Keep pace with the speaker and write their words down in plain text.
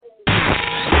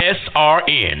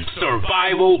SRN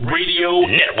Survival Radio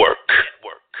Network.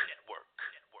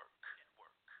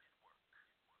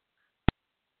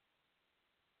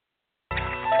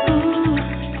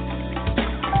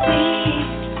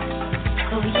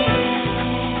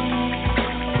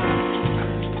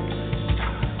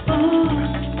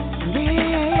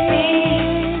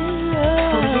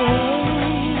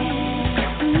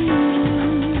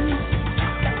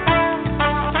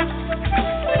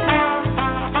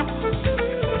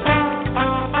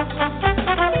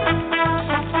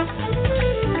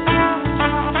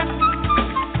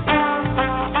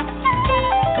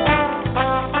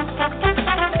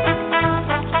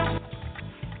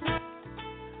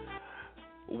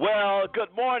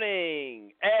 Good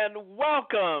morning and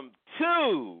welcome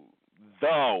to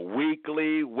the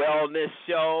Weekly Wellness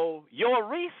Show, your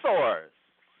resource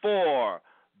for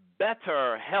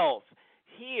better health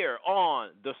here on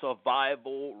the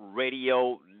Survival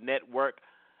Radio Network.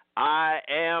 I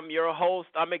am your host.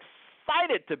 I'm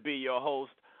excited to be your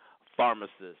host,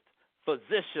 pharmacist,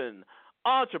 physician,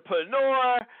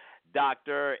 entrepreneur,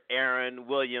 Dr. Aaron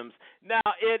Williams. Now,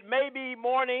 it may be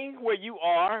morning where you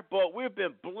are, but we've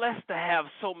been blessed to have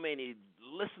so many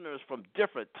listeners from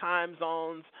different time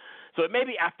zones. So it may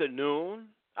be afternoon.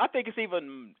 I think it's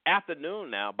even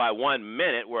afternoon now by 1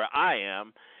 minute where I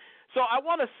am. So I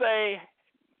want to say,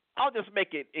 I'll just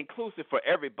make it inclusive for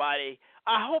everybody.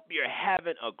 I hope you're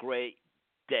having a great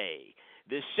day.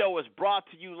 This show is brought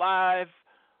to you live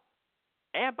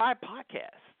and by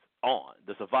podcast on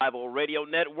the Survival Radio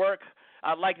Network.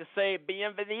 I'd like to say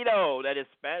bienvenido, that is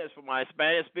Spanish for my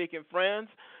Spanish-speaking friends.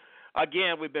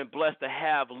 Again, we've been blessed to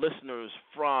have listeners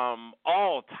from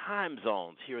all time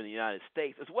zones here in the United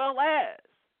States, as well as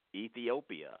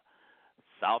Ethiopia,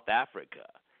 South Africa,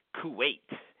 Kuwait,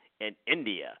 and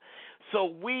India. So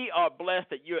we are blessed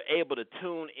that you're able to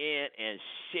tune in and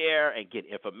share and get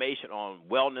information on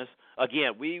wellness.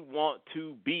 Again, we want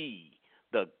to be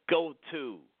the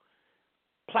go-to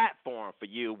platform for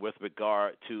you with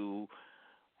regard to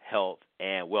health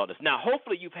and wellness. Now,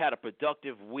 hopefully you've had a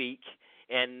productive week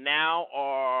and now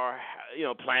are,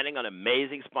 planning an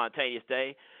amazing spontaneous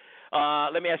day.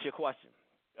 Let me ask you a question.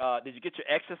 Did you get your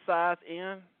exercise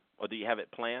in, or do you have it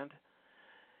planned?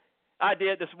 I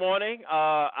did this morning.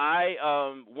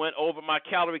 I went over my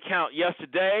calorie count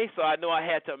yesterday, so I knew I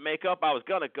had to make up. I was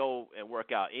going to go and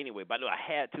work out anyway, but I knew I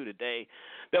had to today.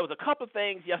 There was a couple of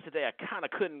things yesterday I kind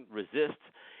of couldn't resist.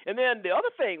 And then the other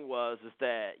thing is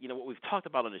that, what we've talked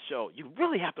about on the show, you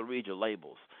really have to read your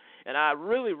labels. And I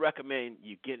really recommend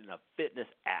you getting a fitness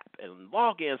app and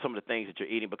log in some of the things that you're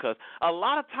eating, because a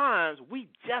lot of times we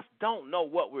just don't know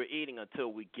what we're eating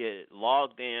until we get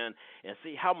logged in and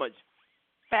see how much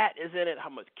fat is in it, how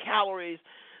much calories.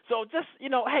 So just, hey,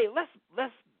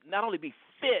 let's not only be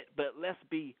fit, but let's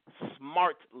be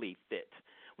smartly fit.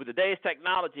 With today's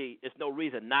technology, it's no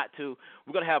reason not to.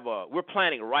 We're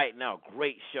planning right now a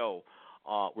great show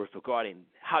regarding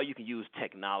how you can use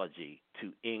technology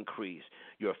to increase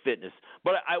your fitness.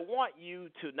 But I want you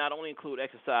to not only include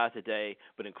exercise today,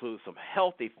 but include some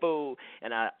healthy food.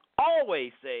 And I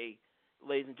always say,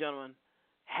 ladies and gentlemen,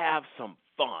 have some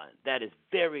fun. That is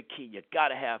very key. You got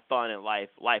to have fun in life.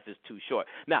 Life is too short.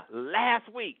 Now,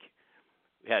 last week,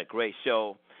 we had a great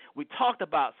show. We talked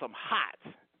about some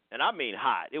hot, and I mean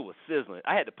hot. It was sizzling.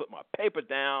 I had to put my paper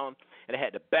down, and I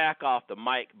had to back off the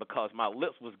mic because my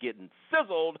lips was getting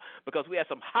sizzled, because we had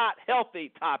some hot health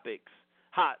topics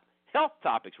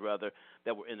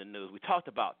that were in the news. We talked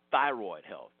about thyroid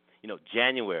health.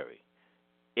 January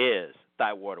is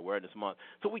Thyroid Awareness Month.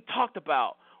 So we talked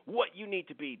about what you need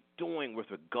to be doing with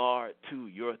regard to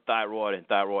your thyroid and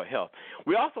thyroid health.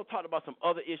 We also talked about some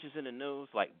other issues in the news,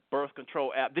 like birth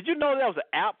control app. Did you know there was an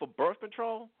app for birth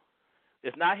control?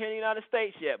 It's not here in the United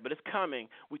States yet, but it's coming.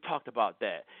 We talked about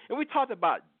that. And we talked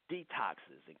about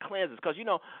detoxes and cleanses, because,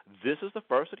 this is the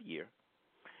first of the year,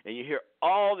 and you hear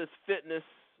all this fitness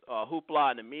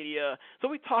hoopla in the media. So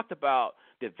we talked about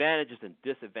the advantages and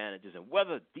disadvantages and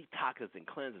whether detoxes and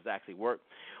cleanses actually work.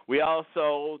 We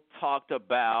also talked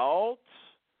about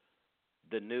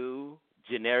the new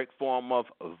generic form of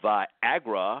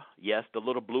Viagra. Yes, the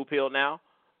little blue pill now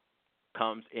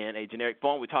comes in a generic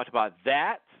form. We talked about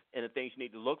that and the things you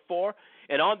need to look for.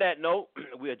 And on that note,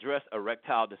 we addressed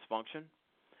erectile dysfunction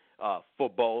for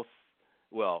both,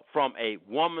 from a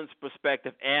woman's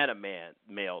perspective and a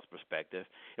male's perspective.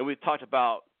 And we talked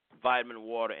about vitamin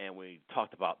water, and we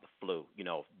talked about the flu.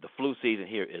 The flu season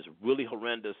here is really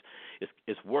horrendous.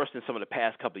 It's worse than some of the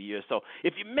past couple of years. So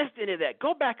if you missed any of that,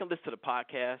 go back and listen to the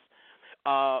podcast.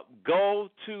 Go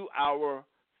to our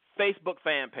Facebook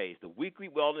fan page, the Weekly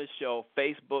Wellness Show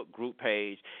Facebook group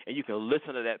page, and you can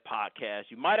listen to that podcast.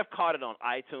 You might have caught it on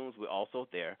iTunes. We're also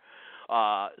there.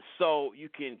 So you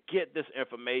can get this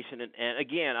information. And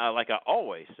again, like I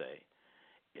always say,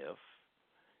 if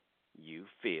you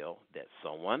feel that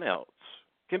someone else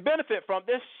can benefit from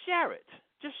this, share it.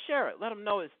 Just share it. Let them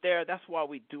know it's there. That's why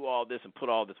we do all this and put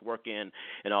all this work in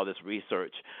and all this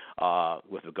research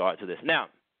with regard to this. Now,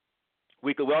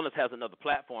 Weekly Wellness has another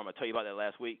platform. I told you about that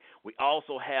last week. We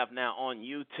also have now on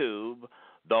YouTube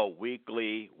the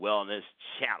Weekly Wellness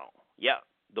Channel. Yep,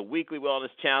 the Weekly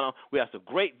Wellness Channel. We have some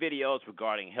great videos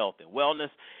regarding health and wellness.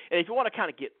 And if you want to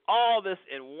kind of get all this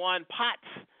in one pot,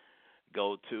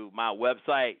 go to my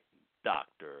website,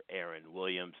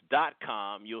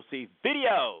 draaronwilliams.com. You'll see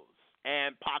videos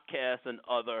and podcasts and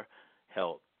other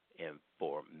health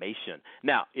information.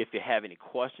 Now, if you have any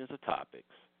questions or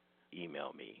topics,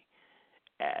 email me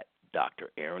at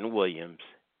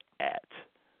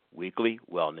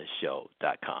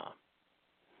draaronwilliams@weeklywellnessshow.com.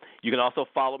 You can also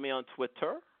follow me on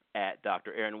Twitter at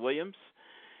Dr. Aaron Williams.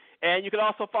 And you can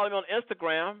also follow me on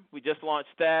Instagram. We just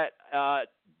launched that,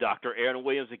 Dr. Aaron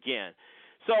Williams again.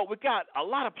 So we've got a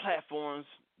lot of platforms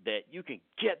that you can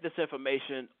get this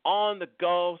information on the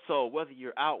go. So whether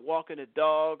you're out walking the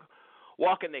dog,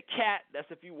 walking the cat, that's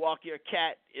if you walk your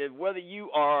cat, whether you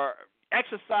are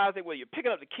exercising, whether you're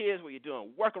picking up the kids, whether you're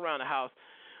doing work around the house,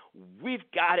 we've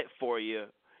got it for you.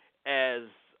 As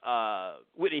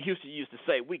Whitney Houston used to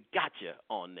say, we got you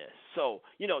on this. So,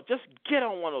 just get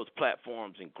on one of those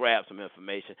platforms and grab some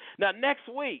information. Now, next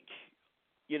week,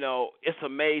 it's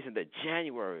amazing that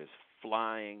January is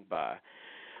flying by.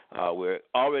 We're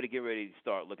already getting ready to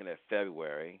start looking at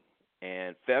February.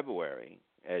 And February,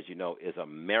 as you know, is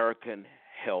American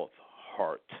Health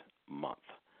Heart Month.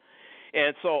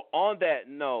 And so on that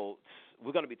note,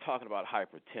 we're going to be talking about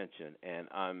hypertension, and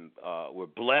we're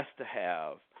blessed to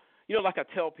have, like I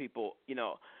tell people,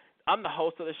 I'm the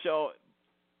host of the show,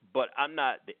 but I'm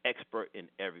not the expert in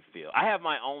every field. I have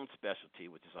my own specialty,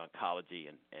 which is oncology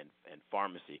and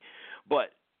pharmacy,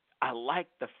 but I like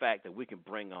the fact that we can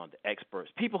bring on the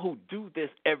experts, people who do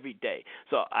this every day.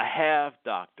 So I have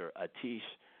Dr. Atish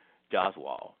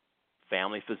Jaswal,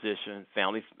 family physician,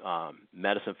 family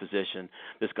medicine physician,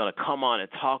 that's going to come on and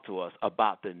talk to us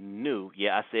about the new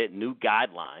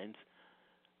guidelines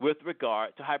with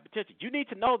regard to hypertension. You need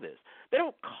to know this. They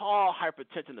don't call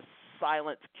hypertension a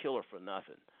silent killer for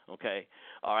nothing, okay?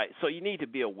 All right, so you need to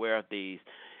be aware of these.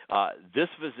 This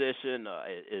physician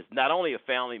is not only a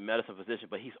family medicine physician,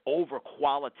 but he's over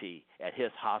quality at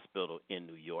his hospital in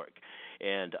New York,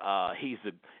 and he's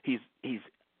an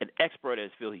expert in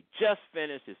his field. He just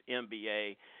finished his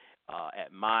MBA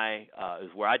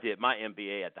is where I did my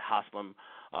MBA at the Haslam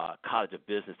College of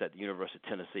Business at the University of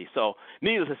Tennessee. So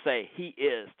needless to say, he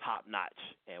is top-notch,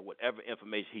 and whatever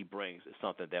information he brings is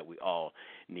something that we all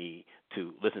need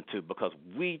to listen to because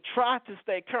we try to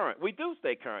stay current. We do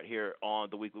stay current here on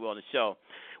the Weekly Wellness Show.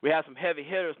 We have some heavy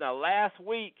hitters. Now, last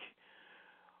week,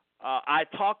 I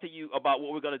talked to you about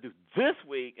what we're going to do this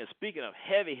week, and speaking of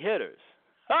heavy hitters,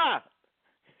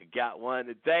 got one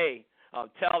today. I'm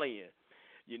telling you.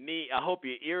 I hope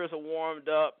your ears are warmed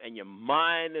up and your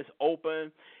mind is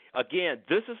open. Again,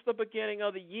 this is the beginning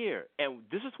of the year, and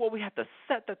this is where we have to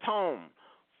set the tone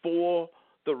for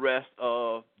the rest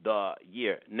of the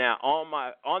year. Now,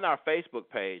 on our Facebook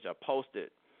page, I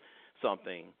posted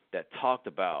something that talked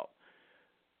about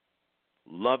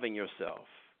loving yourself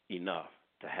enough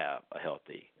to have a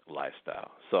healthy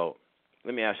lifestyle. So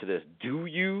let me ask you this. Do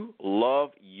you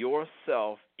love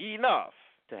yourself enough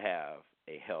to have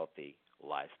a healthy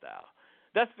lifestyle?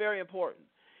 That's very important.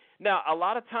 Now, a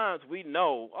lot of times a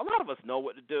lot of us know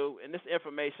what to do. In this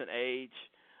information age,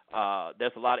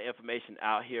 there's a lot of information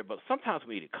out here, but sometimes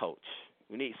we need a coach.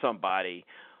 We need somebody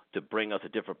to bring us a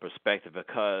different perspective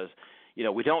because,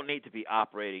 we don't need to be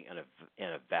operating in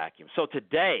a vacuum. So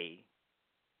today,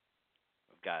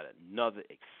 I've got another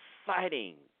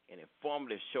exciting and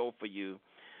informative show for you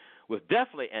with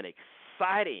definitely an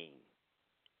exciting,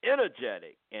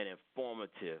 energetic, and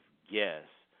informative guest,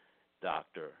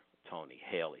 Dr. Toni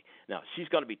Haley. Now, she's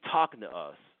going to be talking to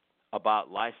us about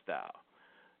lifestyle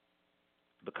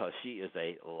because she is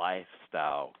a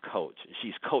lifestyle coach.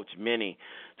 She's coached many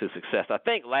to success. I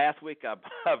think last week I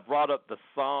brought up the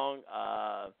song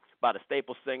by the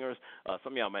Staple Singers.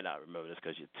 Some of y'all may not remember this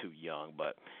because you're too young,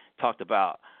 but talked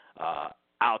about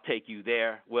I'll Take You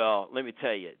There. Well, let me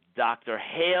tell you, Dr.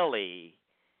 Haley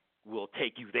will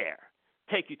take you there,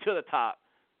 take you to the top,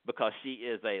 because she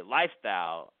is a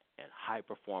lifestyle and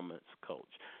high-performance coach.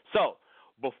 So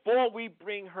before we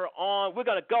bring her on, we're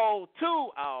going to go to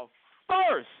our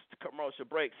first commercial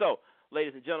break. So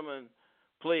ladies and gentlemen,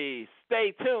 please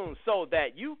stay tuned so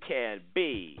that you can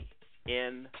be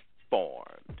informed.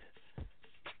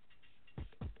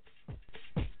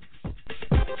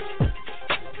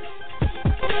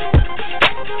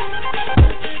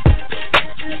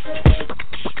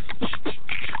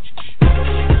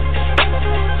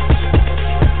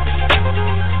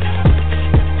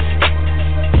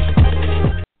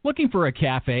 Looking for a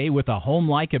cafe with a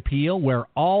home-like appeal where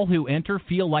all who enter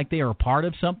feel like they are part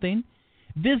of something?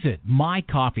 Visit My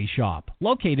Coffee Shop,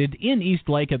 located in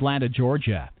Eastlake, Atlanta,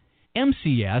 Georgia.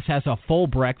 MCS has a full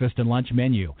breakfast and lunch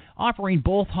menu, offering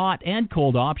both hot and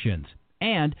cold options,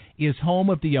 and is home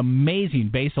of the amazing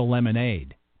basil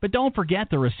lemonade. But don't forget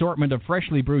their assortment of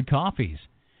freshly brewed coffees.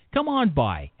 Come on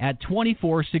by at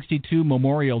 2462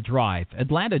 Memorial Drive,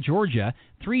 Atlanta, Georgia,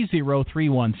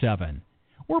 30317.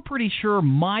 We're pretty sure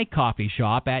My Coffee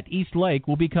Shop at Eastlake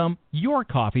will become your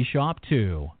coffee shop,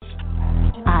 too.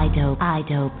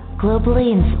 iDope,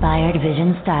 globally inspired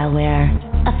vision stylewear,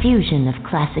 a fusion of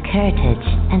classic heritage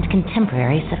and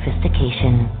contemporary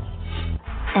sophistication.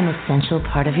 An essential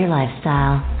part of your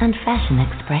lifestyle and fashion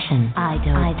expression.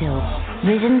 iDope,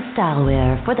 vision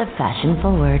stylewear for the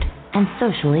fashion-forward and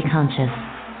socially conscious.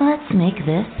 Let's make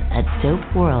this a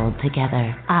dope world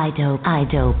together.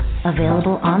 iDope,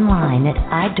 available online at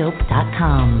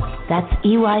iDope.com. That's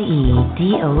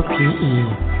EYEDOPE,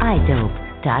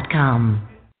 iDope.com.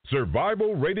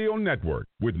 Survival Radio Network,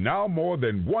 with now more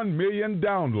than 1 million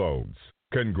downloads.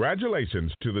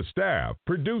 Congratulations to the staff,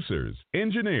 producers,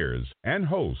 engineers, and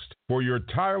hosts for your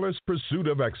tireless pursuit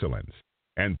of excellence.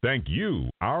 And thank you,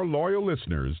 our loyal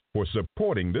listeners, for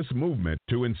supporting this movement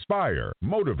to inspire,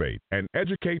 motivate, and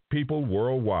educate people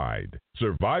worldwide.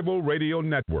 Survival Radio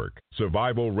Network,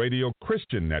 Survival Radio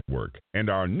Christian Network, and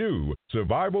our new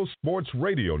Survival Sports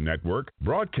Radio Network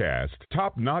broadcast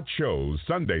top-notch shows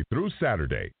Sunday through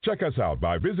Saturday. Check us out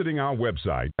by visiting our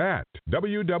website at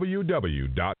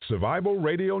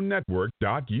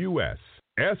www.survivalradionetwork.us.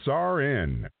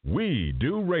 SRN, we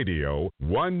do radio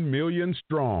 1 million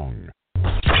strong.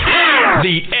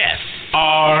 The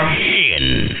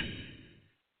SRN.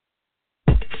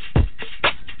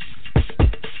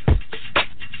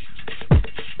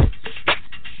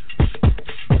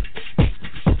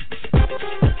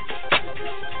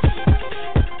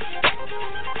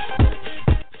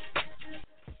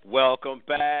 Welcome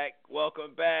back.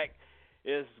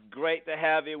 It's great to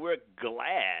have you. We're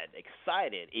glad,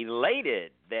 excited,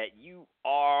 elated that you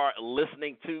are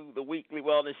listening to the Weekly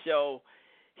Wellness Show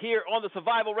here on the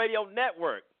Survival Radio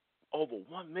Network. Over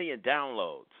 1 million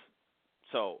downloads.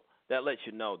 So that lets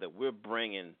you know that we're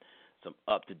bringing some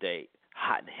up-to-date,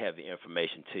 hot and heavy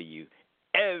information to you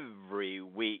every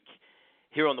week.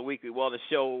 Here on the Weekly Wellness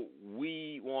Show,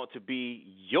 we want to be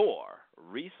your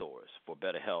resource for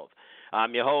better health.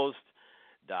 I'm your host,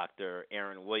 Dr.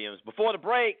 Aaron Williams. Before the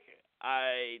break,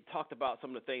 I talked about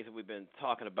some of the things that we've been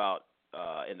talking about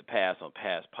in the past on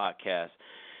past podcasts,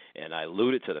 and I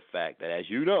alluded to the fact that, as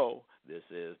you know, this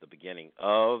is the beginning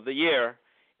of the year,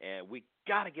 and we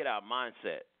got to get our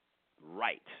mindset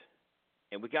right,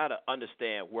 and we got to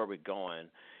understand where we're going.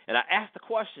 And I asked the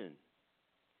question,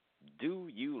 do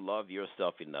you love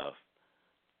yourself enough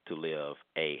to live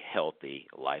a healthy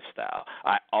lifestyle?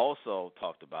 I also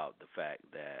talked about the fact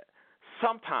that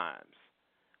sometimes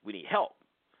we need help.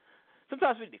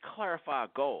 Sometimes we need to clarify our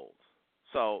goals.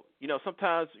 So,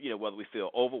 sometimes, whether we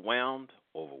feel overwhelmed,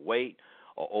 overweight,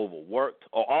 or overworked,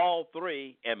 or all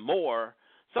three and more,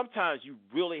 sometimes you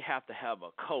really have to have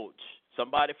a coach,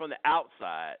 somebody from the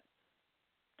outside,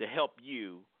 to help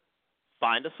you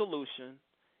find a solution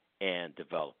and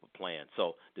develop a plan.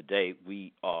 So today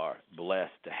we are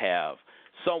blessed to have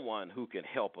someone who can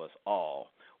help us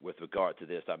all with regard to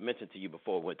this. I mentioned to you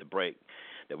before we went to break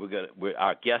that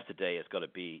our guest today is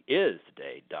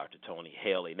Dr. Toni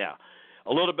Haley. Now,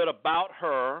 a little bit about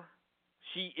her.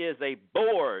 She is a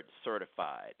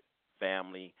board-certified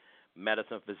family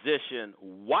medicine physician,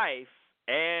 wife,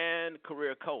 and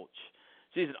career coach.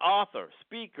 She's an author,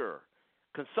 speaker,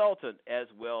 consultant, as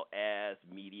well as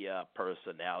media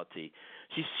personality.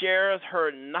 She shares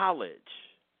her knowledge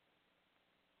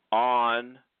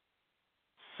on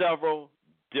several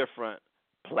different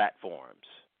platforms.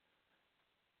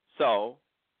 So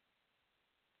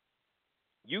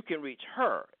you can reach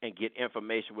her and get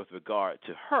information with regard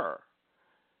to her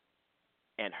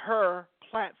and her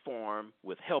platform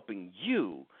with helping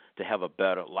you to have a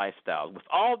better lifestyle. With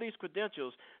all these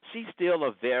credentials, she's still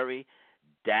a very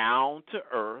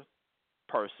down-to-earth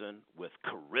person with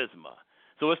charisma.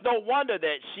 So it's no wonder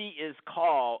that she is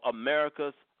called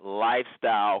America's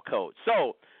lifestyle coach.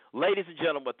 So, ladies and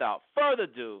gentlemen, without further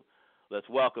ado, let's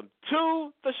welcome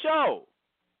to the show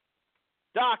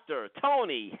Dr.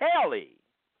 Toni Haley.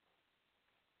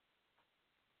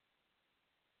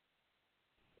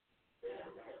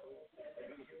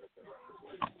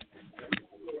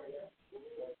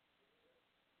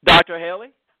 Dr.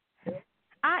 Haley?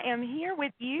 I am here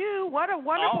with you. What a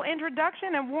wonderful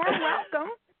introduction and warm welcome.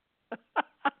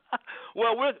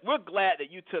 Well, we're glad that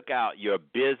you took out your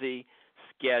busy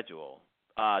schedule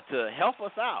to help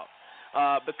us out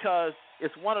because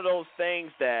it's one of those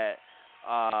things that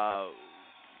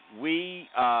we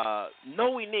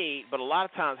know we need, but a lot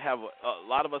of times a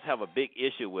lot of us have a big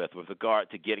issue with regard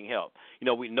to getting help.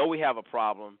 We know we have a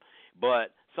problem,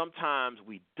 but sometimes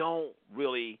we don't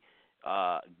really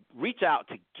reach out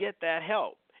to get that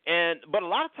help. But a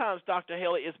lot of times, Dr.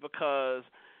 Haley, it's because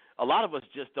a lot of us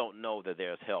just don't know that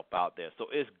there's help out there. So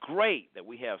it's great that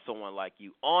we have someone like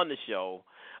you on the show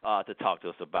to talk to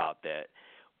us about that.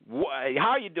 How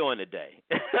are you doing today?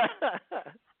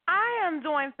 I am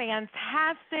doing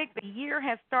fantastic. The year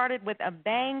has started with a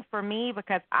bang for me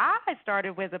because I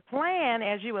started with a plan,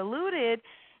 as you alluded,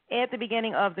 at the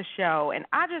beginning of the show. And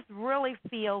I just really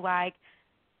feel like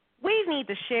we need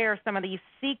to share some of these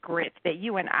secrets that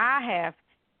you and I have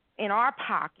in our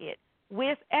pocket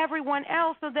with everyone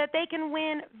else so that they can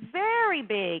win very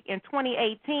big in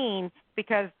 2018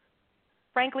 because,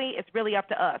 frankly, it's really up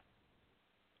to us.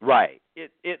 Right.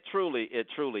 It truly is.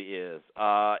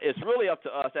 It's really up to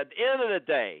us. At the end of the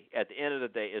day,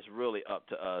 it's really up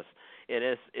to us.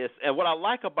 And what I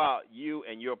like about you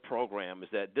and your program is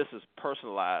that this is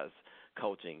personalized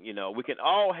coaching. We can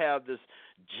all have this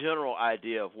general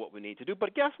idea of what we need to do,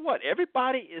 but guess what?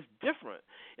 Everybody is different.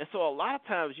 And so a lot of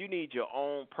times you need your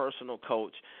own personal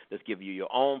coach that's giving you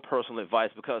your own personal advice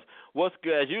because what's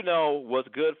good, as you know, what's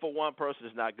good for one person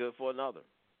is not good for another.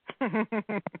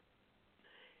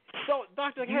 So,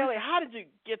 Dr. Haley, how did you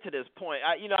get to this point?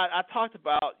 I talked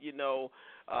about,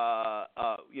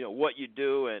 what you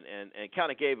do and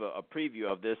kind of gave a preview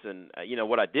of this. And,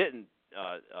 what I didn't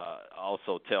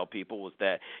also tell people was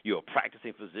that you're a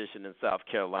practicing physician in South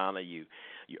Carolina. You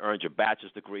earned your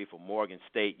bachelor's degree from Morgan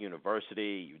State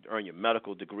University. You earned your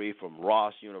medical degree from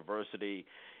Ross University.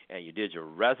 And you did your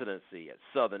residency at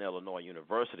Southern Illinois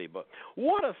University. But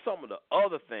what are some of the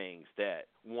other things that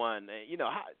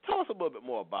tell us a little bit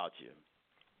more about you.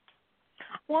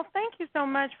 Well, thank you so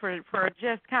much for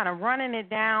just kind of running it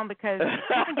down because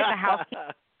you can get the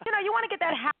housekeeping. You want to get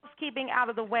that housekeeping out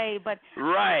of the way. But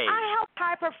right. I help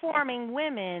high-performing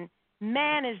women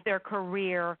manage their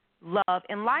career, love,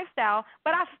 and lifestyle.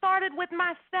 But I started with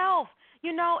myself.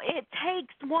 It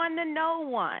takes one to know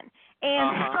one.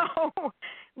 And so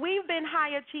we've been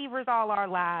high achievers all our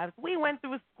lives. We went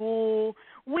through school.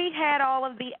 We had all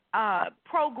of the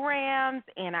programs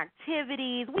and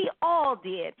activities. We all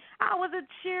did. I was a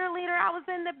cheerleader. I was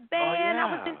in the band. I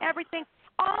was in everything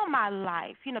all my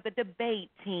life. The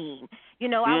debate team. I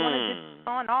wanted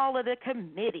to on all of the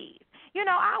committees.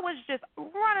 I was just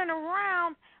running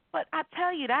around. But I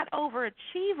tell you, that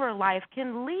overachiever life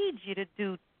can lead you to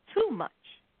do too much.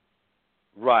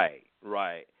 Right.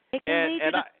 It can lead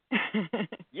you to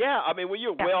yeah, when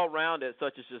you're well-rounded,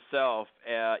 such as yourself,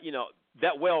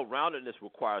 that well-roundedness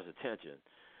requires attention.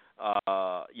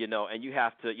 And you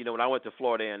have to, when I went to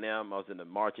Florida A&M, I was in the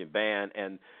marching band,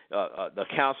 and the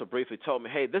counselor briefly told me,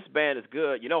 hey, this band is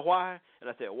good. You know why? And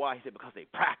I said, why? He said, because they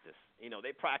practice.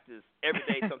 They practice every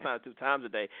day, sometimes 2 times a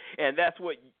day. And that's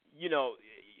what,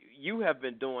 you have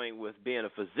been doing with being a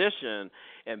physician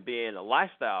and being a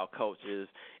lifestyle coach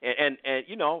and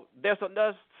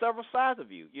there's several sides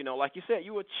of you. Like you said,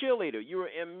 you were a cheerleader, you were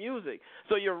in music.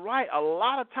 So you're right. A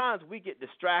lot of times we get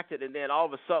distracted and then all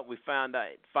of a sudden we find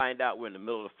out we're in the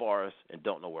middle of the forest and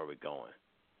don't know where we're going.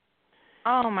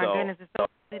 Oh my goodness, it's so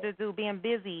easy to do. Being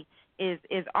busy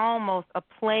is almost a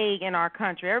plague in our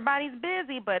country. Everybody's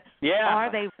busy, but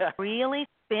are they really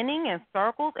spinning in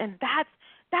circles? And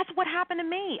that's what happened to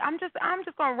me. I'm just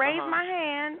gonna raise my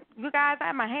hand. You guys, I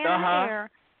have my hand in the air.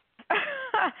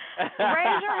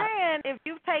 Raise your hand if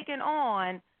you've taken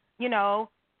on,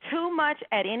 too much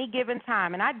at any given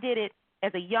time. And I did it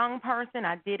as a young person.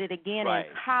 I did it again in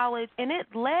college, and it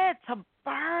led to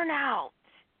burnout.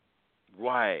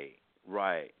 Right.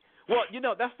 Well,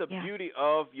 that's the beauty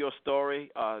of your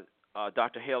story,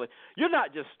 Dr. Haley. You're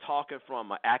not just talking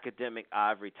from an academic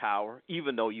ivory tower,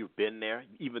 even though you've been there,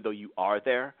 even though you are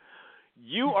there.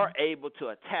 You are able to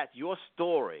attach your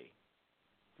story,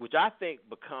 which I think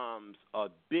becomes a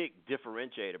big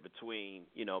differentiator between,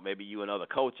 maybe you and other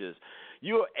coaches.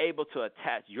 You're able to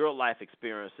attach your life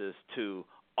experiences to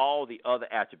all the other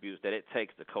attributes that it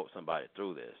takes to coach somebody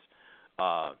through this.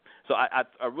 So I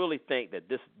really think that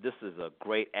this is a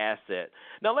great asset.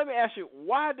 Now, let me ask you,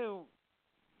 why do,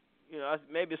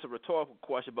 maybe it's a rhetorical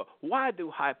question, but why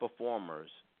do high performers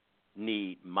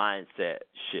need mindset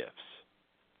shifts?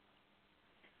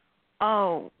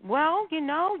 Oh, well,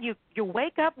 you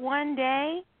wake up one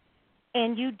day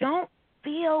and you don't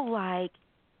feel like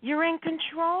you're in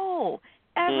control.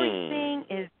 Everything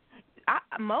is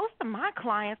most of my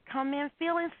clients come in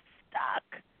feeling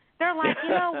stuck. They're like, you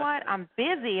know what, I'm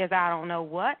busy as I don't know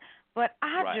what, but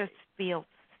I just feel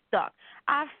stuck.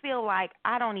 I feel like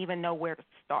I don't even know where to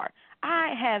start.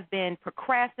 I have been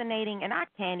procrastinating, and I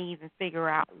can't even figure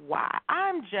out why.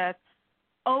 I'm just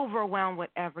overwhelmed with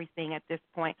everything at this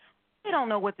point. They don't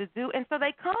know what to do, and so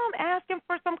they come asking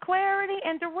for some clarity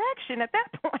and direction at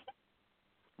that point.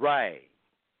 Right.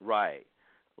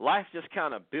 Life just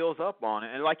kind of builds up on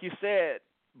it. And like you said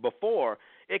before,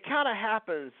 it kind of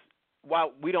happens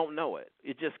while we don't know it.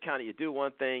 It just kind of, you do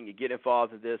one thing, you get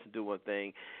involved in this and do one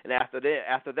thing, and after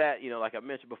that, like I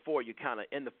mentioned before, you're kind of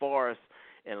in the forest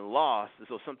and lost. And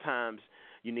so sometimes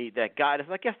you need that guidance.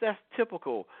 I guess that's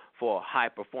typical for a high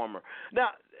performer. Now,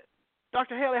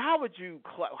 Dr. Haley, how would you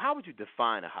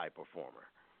define a high performer?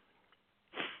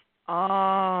 Oh,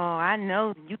 I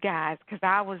know you guys, because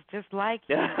I was just like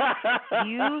you.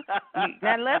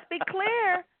 Now, let's be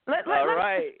clear. Let me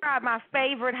describe my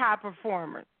favorite high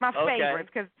performers, my favorites,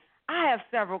 because I have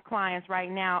several clients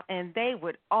right now, and they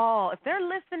would all, if they're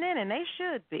listening, and they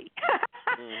should be,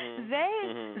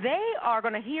 they are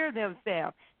going to hear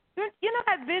themselves. You know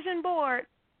that vision board?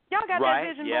 Y'all got that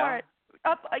vision board?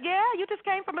 You just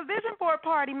came from a vision board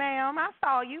party, ma'am. I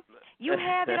saw you. You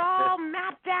have it all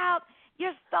mapped out.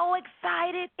 You're so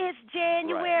excited. It's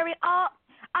January. Oh,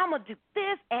 I'm going to do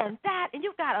this and that. And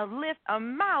you've got a list a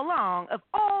mile long of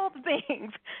all the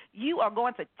things you are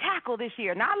going to tackle this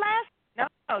year. Not last. No.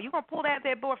 You're going to pull that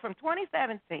board from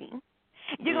 2017.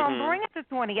 You're going to bring it to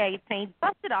 2018,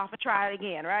 bust it off and try it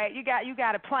again, right? You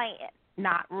got a plan.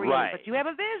 Not really, but you have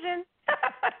a vision.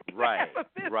 Right.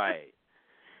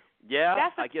 Yeah,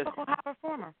 that's I guess. That's a high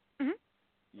performer. Mm-hmm.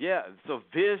 Yeah, so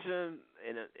vision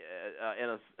in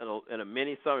a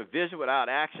mini summary, vision without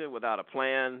action, without a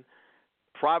plan,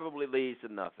 probably leads to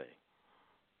nothing.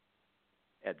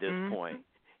 At this point,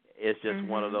 it's just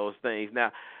one of those things.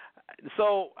 Now,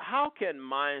 so how can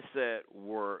mindset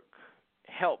work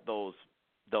help those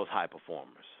high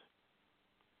performers?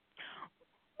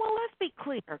 Well, let's be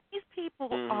clear. These people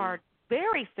are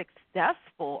very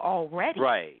successful already.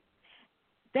 Right.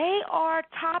 They are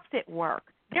tops at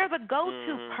work. They're the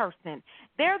go-to person.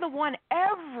 They're the one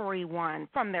everyone,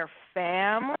 from their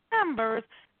family members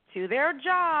to their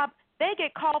job, they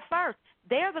get called first.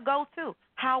 They're the go-to.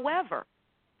 However,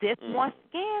 this once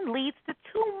again leads to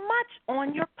too much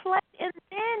on your plate, and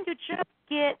then you just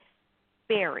get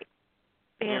buried.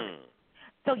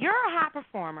 So you're a high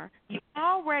performer. You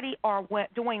already are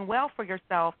doing well for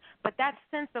yourself, but that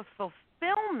sense of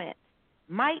fulfillment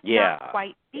might not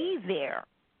quite be there.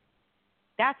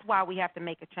 That's why we have to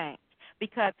make a change,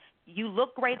 because you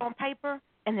look great on paper,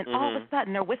 and then all of a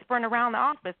sudden they're whispering around the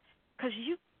office because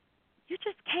you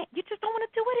just can't. You just don't want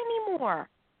to do it anymore.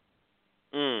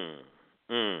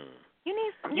 You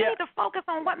need to focus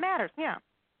on what matters. Yeah.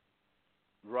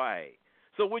 Right.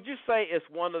 So would you say it's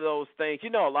one of those things? A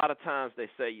lot of times they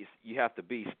say you have to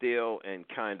be still and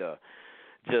kind of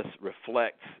just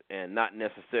reflect and not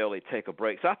necessarily take a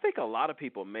break. So I think a lot of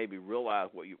people maybe realize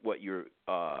what you're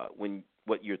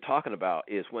talking about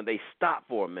is when they stop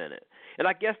for a minute. And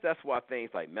I guess that's why things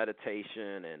like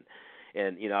meditation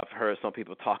and I've heard some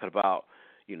people talking about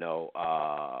we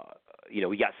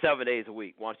got 7 days a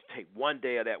week. Why don't you take one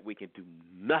day of that week and do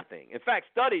nothing? In fact,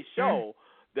 studies show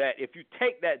that if you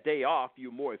take that day off,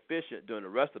 you're more efficient during the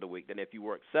rest of the week than if you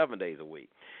work 7 days a week.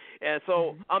 And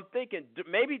so I'm thinking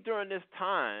maybe during this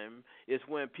time is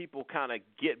when people kind of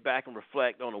get back and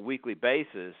reflect on a weekly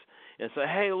basis and say,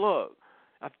 hey, look,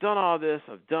 I've done all this,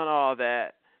 I've done all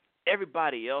that.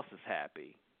 Everybody else is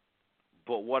happy,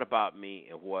 but what about me,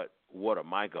 and what are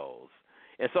my goals?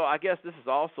 And so I guess this is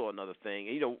also another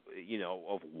thing,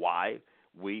 of why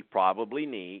we probably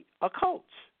need a coach.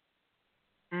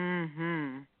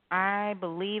 I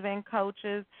believe in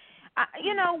coaches.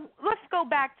 Let's go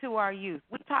back to our youth.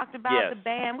 We talked about the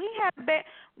band. We had a band.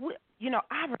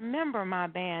 I remember my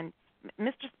band,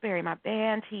 Mr. Sperry, my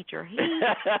band teacher. He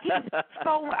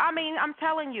I'm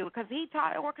telling you, because he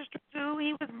taught orchestra too.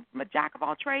 He was a jack of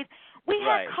all trades. We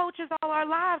had coaches all our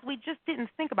lives. We just didn't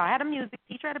think about it. I had a music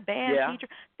teacher, I had a band teacher.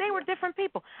 They were different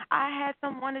people. I had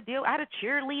someone to deal. I had a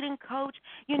cheerleading coach,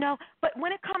 But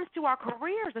when it comes to our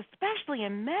careers, especially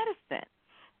in medicine,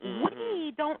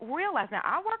 we don't realize. Now,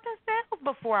 I worked in sales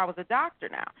before I was a doctor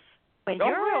now. When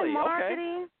you're really? in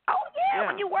marketing,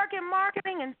 when you work in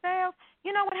marketing and sales,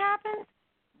 you know what happens?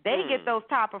 They get those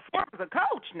top performers a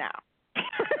coach now.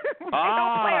 They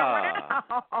don't play around.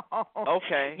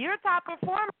 Okay. You're top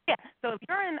performer. Yeah. So if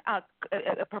you're in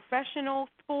a professional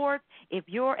sport, if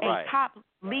you're a top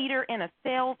leader in a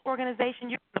sales organization,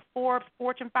 you're in the Forbes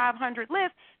Fortune 500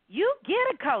 list, you get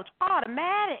a coach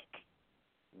automatic.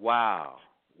 Wow.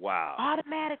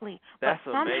 Automatically. That's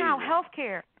but somehow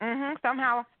amazing.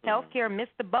 healthcare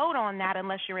missed the boat on that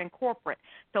unless you're in corporate.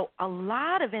 So a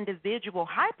lot of individual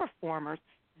high performers,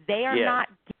 they are not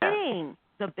getting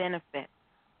the benefit.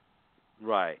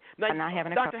 Right. Now, not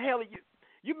having Dr. Haley,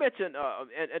 you mentioned,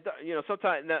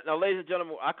 sometimes, now, ladies and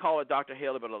gentlemen, I call her Dr.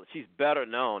 Haley, but she's better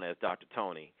known as Dr.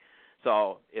 Toni.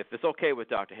 So if it's okay with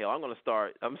Dr. Haley,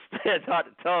 I'm saying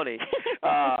Dr. Toni.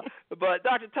 But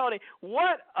Dr. Toni,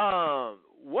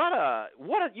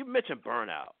 you mentioned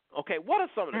burnout. Okay, what are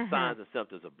some of the signs and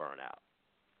symptoms of burnout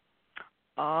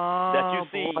that you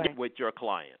see with your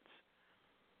clients?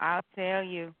 I'll tell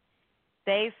you.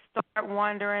 They start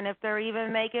wondering if they're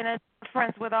even making a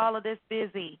difference with all of this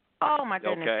busy. Oh, my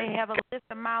goodness. Okay. They have a list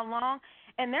a mile long,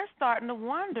 and they're starting to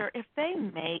wonder if they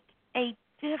make a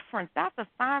difference. That's a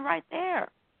sign right there.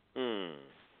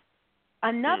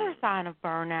 Another sign of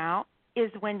burnout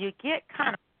is when you get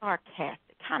kind of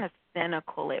sarcastic, kind of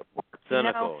cynical at work.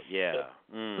 Cynical,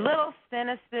 Little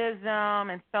cynicism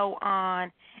and so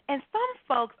on. And some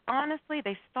folks, honestly,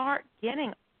 they start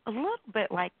getting a little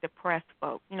bit like depressed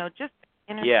folks, just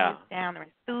energy is down, their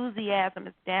enthusiasm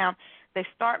is down. They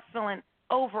start feeling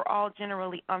overall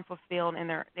generally unfulfilled, and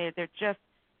they're just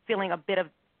feeling a bit of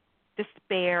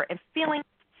despair and feeling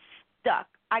stuck.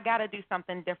 I got to do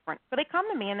something different. So they come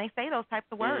to me and they say those types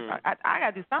of words. I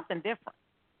got to do something different.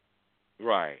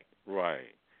 Right.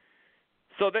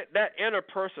 So that inner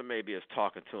person maybe is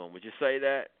talking to them. Would you say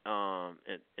that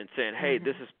and saying, hey,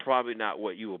 this is probably not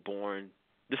what you were born.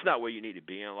 This is not where you need to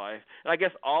be in life. And I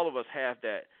guess all of us have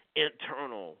that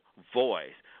internal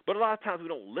voice, but a lot of times we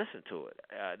don't listen to it.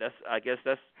 That's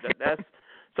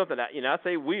something that I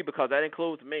say we because that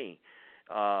includes me.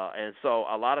 And so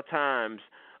a lot of times,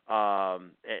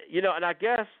 and I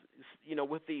guess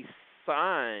with these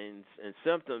signs and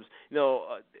symptoms,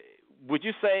 would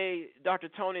you say, Dr.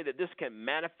 Toni, that this can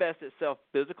manifest itself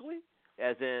physically,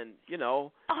 as in being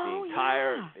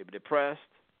tired, maybe depressed?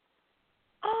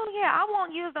 Oh, yeah, I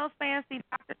won't use those fancy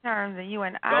doctor terms that you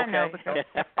and I know because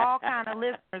all kind of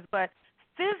listeners, but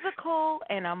physical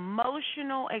and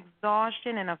emotional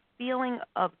exhaustion and a feeling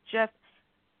of just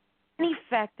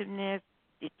ineffectiveness,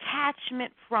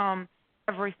 detachment from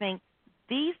everything,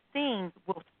 these things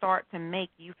will start to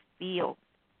make you feel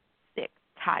sick,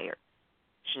 tired.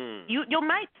 You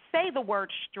might say the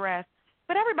word stress,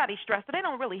 but everybody's stressed, so they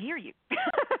don't really hear you.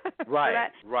 Right.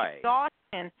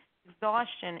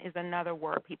 Exhaustion is another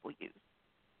word people use.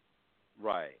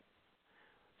 Right.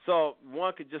 So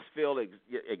one could just feel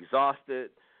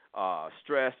exhausted,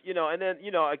 stressed, and then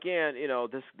again,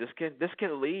 this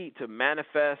can lead to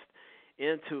manifest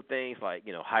into things like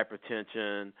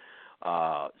hypertension,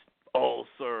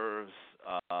 ulcers.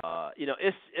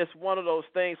 It's one of those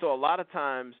things. So a lot of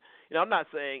times, I'm not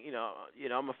saying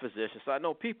I'm a physician, so I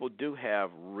know people do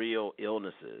have real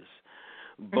illnesses,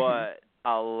 but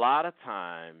a lot of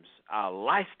times our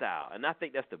lifestyle, and I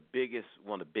think that's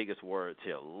one of the biggest words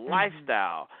here,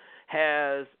 lifestyle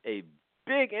has a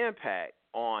big impact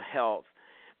on health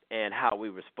and how we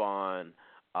respond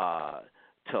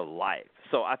to life.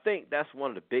 So I think that's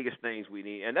one of the biggest things we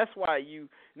need, and that's why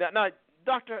now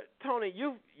Dr. Toni,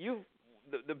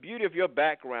 the beauty of your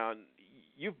background,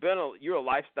 you're a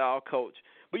lifestyle coach,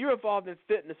 but you're involved in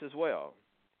fitness as well,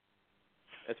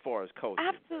 as far as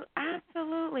coaching.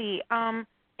 Absolutely. And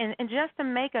just to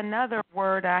make another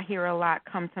word I hear a lot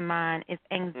come to mind is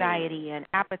anxiety and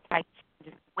appetite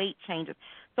changes, weight changes.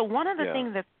 So one of the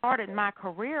things that started my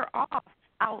career off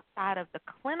outside of the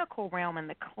clinical realm in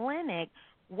the clinic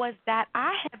was that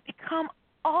I had become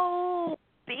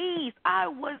obese. I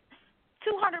was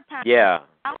 200 pounds. Yeah.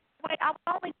 I was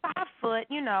only 5 foot,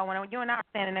 when you and I are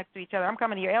standing next to each other. I'm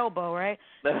coming to your elbow, right?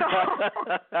 So,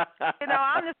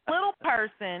 I'm this little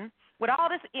person with all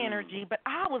this energy, but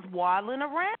I was waddling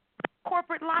around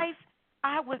corporate life.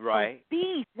 I was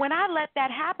obese. When I let that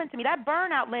happen to me, that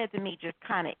burnout led to me just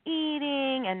kind of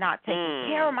eating and not taking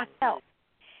care of myself.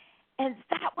 And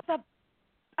that was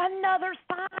another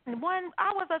sign.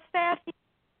 I was a sassy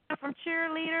from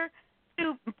cheerleader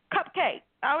to cupcake.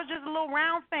 I was just a little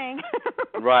round thing.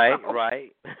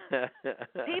 Right.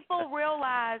 People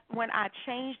realized when I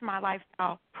changed my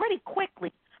lifestyle pretty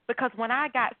quickly, because when I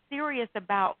got serious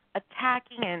about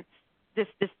attacking and this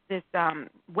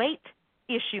weight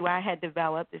issue I had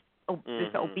developed, this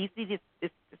obesity,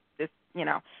 this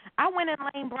I went in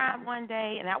Lane Bryant one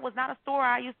day, and that was not a store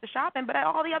I used to shop in, but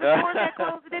all the other stores had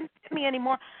closed. It didn't fit me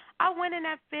anymore. I went in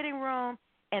that fitting room,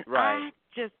 and I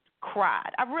just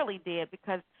cried. I really did,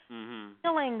 because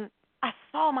I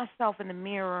saw myself in the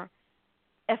mirror.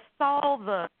 I saw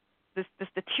this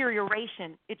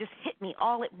deterioration. It just hit me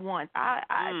all at once.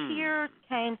 Tears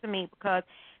came to me because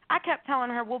I kept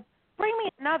telling her, well, bring me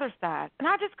another size. And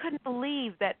I just couldn't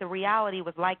believe that the reality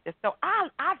was like this. So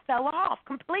I fell off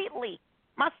completely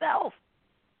myself.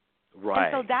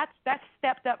 Right. And so that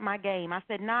stepped up my game. I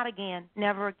said, not again,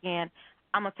 never again.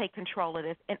 I'm going to take control of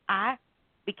this. And I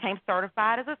became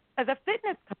certified as a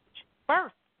fitness coach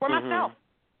first for myself.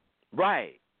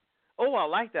 Right. Oh, I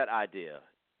like that idea.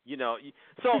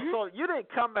 So you didn't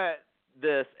come at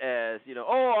this as,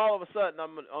 all of a sudden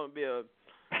I'm going to be a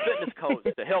fitness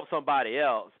coach to help somebody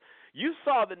else. You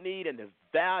saw the need and the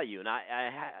value, and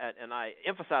I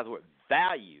emphasize the word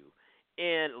value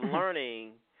in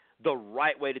learning the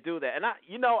right way to do that. And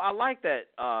I like that,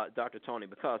 Dr. Toni,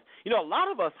 because a lot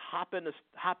of us hop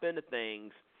into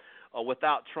things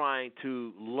without trying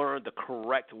to learn the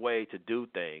correct way to do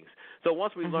things. So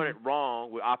once we learn it wrong,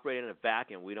 we're operating in a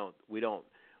vacuum. We don't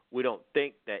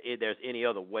think that there's any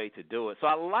other way to do it. So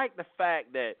I like the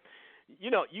fact that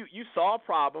you saw a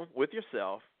problem with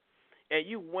yourself, and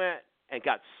you went and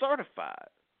got certified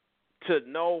to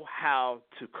know how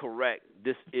to correct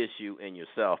this issue in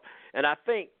yourself. And I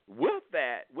think with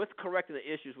that, with correcting the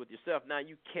issues with yourself, now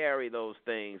you carry those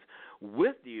things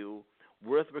with you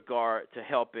with regard to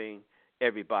helping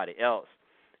everybody else.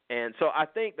 And so I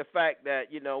think the fact that,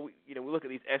 we look at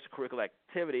these extracurricular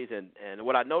activities, and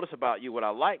what I noticed about you, what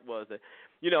I liked was that,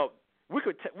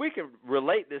 we can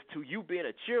relate this to you being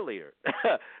a cheerleader.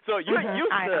 So you're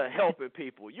used to helping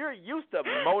people. You're used to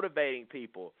motivating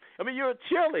people. I mean, you're a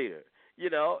cheerleader,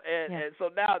 and so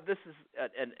now this is,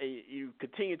 and you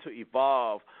continue to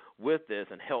evolve with this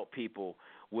and help people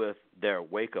with their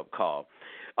wake-up call.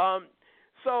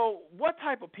 So what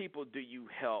type of people do you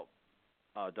help,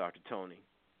 Dr. Toni?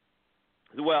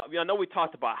 Well, I know we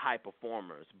talked about high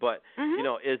performers, but,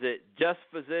 is it just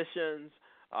physicians?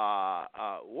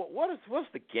 What's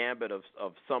the gambit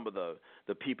of some of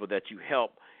the people that you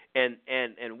help, and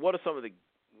what are some of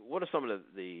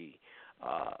the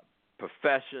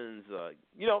professions?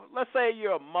 Let's say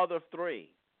you're a mother of three,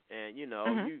 and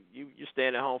you're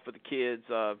staying at home for the kids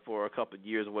for a couple of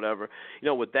years or whatever.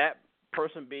 Would that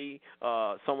person be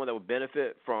someone that would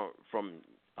benefit from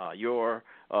your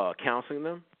counseling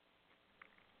them?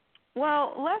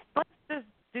 Well, let's just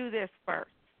do this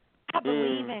first. I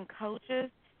believe in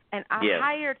coaches. And I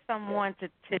hired someone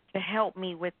to help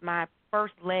me with my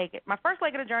first leg of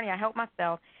the journey. I helped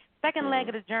myself. Second leg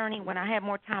of the journey, when I had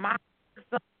more time, I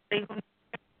hired somebody who's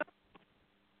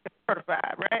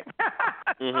certified, right?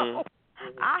 So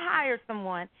I hired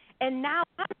someone, and now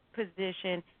I'm in a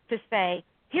position to say,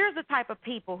 here's the type of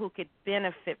people who could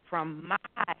benefit from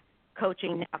my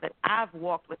coaching now that I've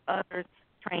walked with others,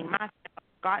 trained myself,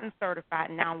 gotten certified,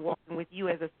 and now I'm working with you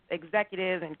as an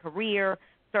executive and career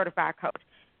certified coach.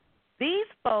 These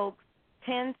folks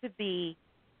tend to be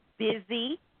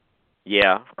busy,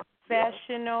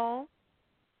 professional.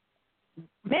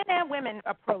 Men and women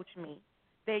approach me.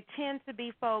 They tend to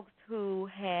be folks who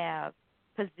have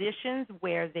positions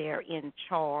where they're in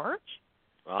charge,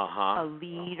 a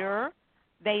leader.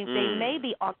 They may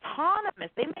be autonomous.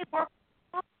 They may work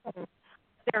from home.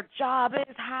 Their job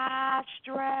is high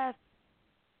stress.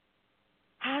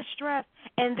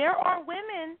 And there are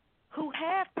women who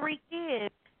have 3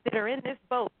 kids that are in this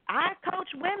boat. I coach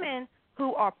women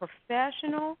who are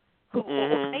professional, who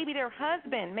maybe their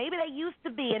husband, maybe they used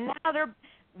to be, and now they're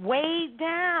weighed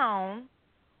down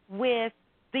with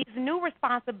these new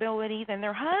responsibilities, and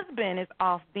their husband is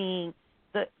off being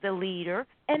the leader,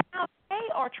 and now they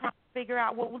are trying to figure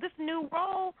out, well, this new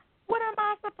role, what am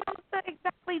I supposed to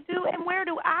exactly do, and where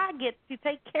do I get to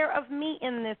take care of me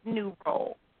in this new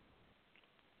role?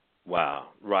 Wow,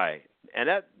 right. And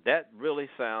that really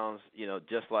sounds,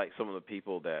 just like some of the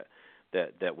people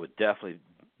that would definitely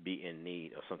be in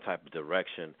need of some type of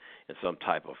direction and some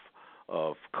type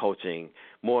of coaching,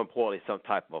 more importantly, some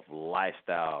type of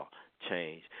lifestyle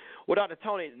change. Well, Dr.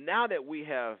 Toni, now that we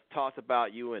have talked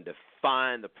about you and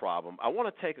defined the problem, I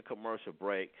want to take a commercial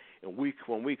break, and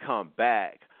when we come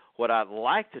back, what I'd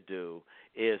like to do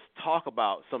is talk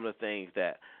about some of the things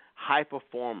that high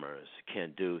performers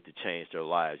can do to change their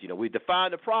lives. We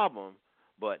defined the problem,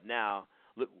 but now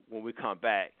when we come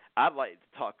back, I'd like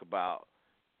to talk about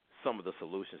some of the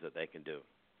solutions that they can do.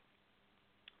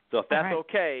 So if that's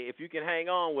okay, if you can hang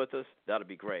on with us, that'll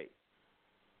be great.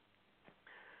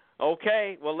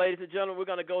 Okay, well, ladies and gentlemen, we're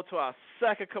going to go to our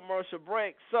second commercial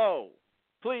break. So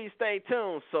please stay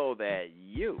tuned so that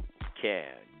you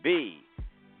can be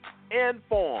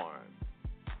informed.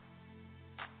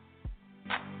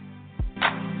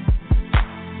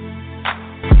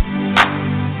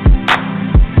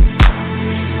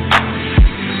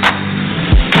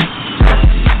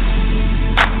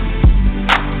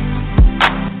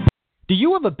 Do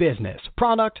you have a business,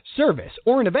 product, service,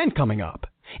 or an event coming up?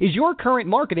 Is your current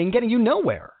marketing getting you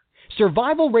nowhere?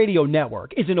 Survival Radio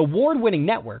Network is an award-winning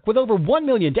network with over 1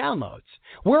 million downloads.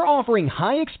 We're offering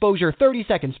high-exposure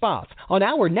 30-second spots on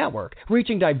our network,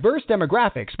 reaching diverse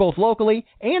demographics both locally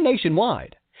and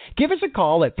nationwide. Give us a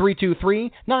call at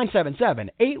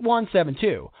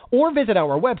 323-977-8172 or visit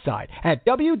our website at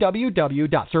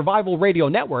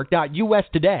www.survivalradionetwork.us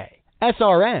today.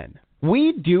 SRN.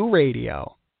 We do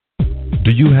radio. Do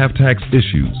you have tax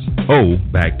issues, owe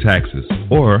back taxes,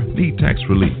 or need tax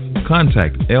relief?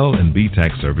 Contact L&B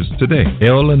Tax Service today.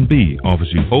 L&B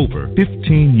offers you over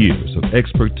 15 years of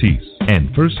expertise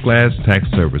and first-class tax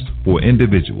service for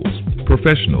individuals,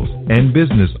 professionals, and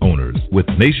business owners. With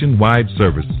nationwide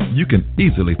service, you can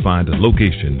easily find a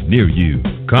location near you.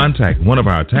 Contact one of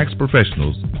our tax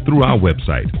professionals through our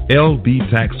website,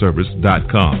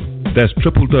 lbtaxservice.com. That's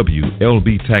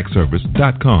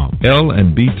www.lbtaxservice.com.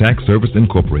 L&B Tax Service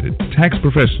Incorporated. Tax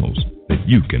professionals that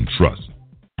you can trust.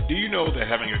 Do you know that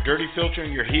having a dirty filter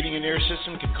in your heating and air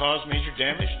system can cause major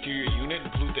damage to your unit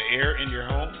and pollute the air in your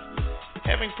home?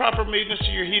 Having proper maintenance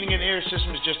to your heating and air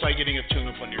system is just like getting a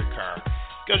tune-up on your car.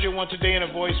 Schedule one today and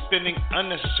avoid spending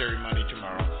unnecessary money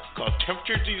tomorrow. Call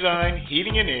Temperature Design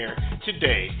Heating and Air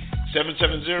today.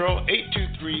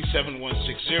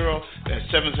 770-823-7160. That's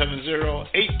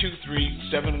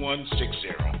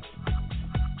 770-823-7160.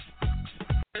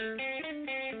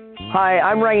 Hi,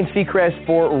 I'm Ryan Seacrest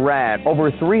for RAD.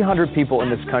 Over 300 people in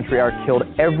this country are killed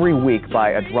every week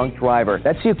by a drunk driver.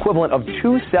 That's the equivalent of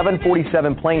 2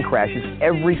 747 plane crashes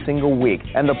every single week.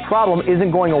 And the problem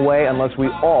isn't going away unless we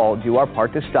all do our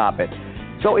part to stop it.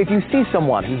 So if you see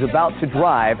someone who's about to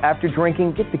drive after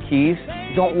drinking, get the keys.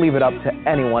 Don't leave it up to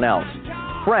anyone else.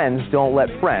 Friends don't let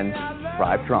friends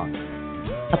drive drunk.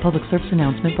 A public service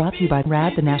announcement brought to you by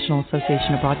RAD, the National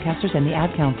Association of Broadcasters, and the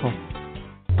Ad Council.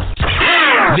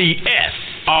 The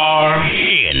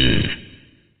SRN.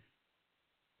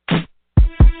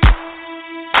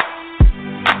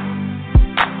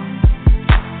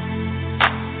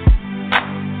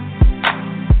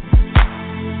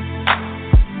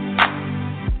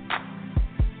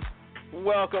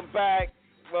 Welcome back.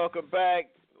 Welcome back.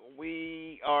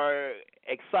 We are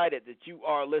excited that you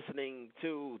are listening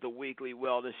to the Weekly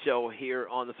Wellness Show here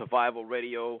on the Survival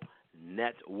Radio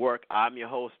Network. I'm your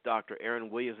host, Dr. Aaron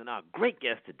Williams, and our great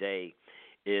guest today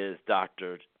is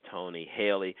Dr. Toni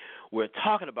Haley. We're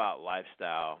talking about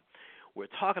lifestyle. We're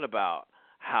talking about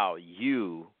how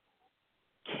you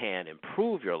can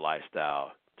improve your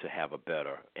lifestyle to have a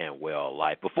better and well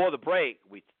life. Before the break,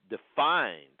 we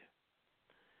defined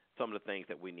some of the things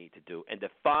that we need to do and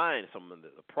define some of the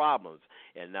problems,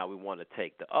 and now we want to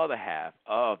take the other half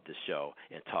of the show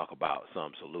and talk about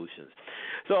some solutions.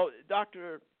 So,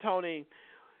 Dr. Toni,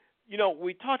 you know,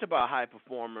 we talked about high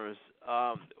performers.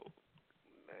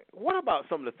 What about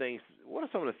some of the things? What are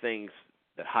some of the things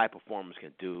that high performers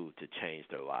can do to change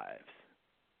their lives?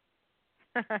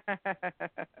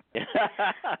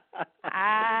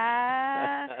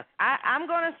 I'm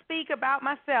going to speak about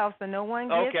myself so no one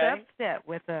gets upset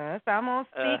with us. I'm going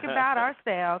to speak about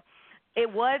ourselves. It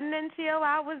wasn't until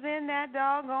I was in that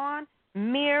doggone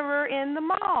mirror in the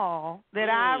mall that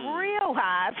I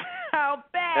realized how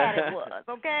bad it was,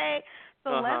 okay?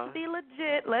 So let's be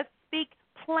legit. Let's speak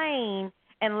plain,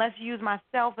 and let's use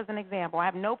myself as an example. I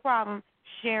have no problem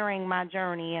sharing my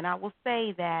journey, and I will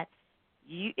say that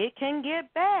it can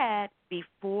get bad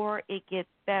before it gets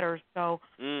better. So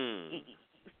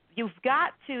you've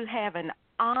got to have an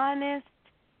honest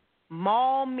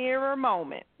mall mirror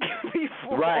moment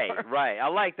before. Right. I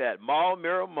like that, mall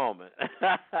mirror moment.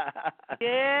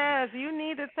 Yes, you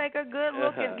need to take a good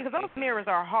look at, because those mirrors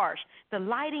are harsh. The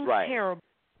lighting's terrible,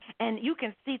 and you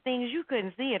can see things you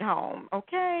couldn't see at home,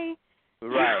 okay?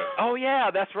 Right. Oh,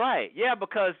 yeah, that's right. Yeah,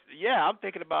 because, I'm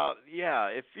thinking about,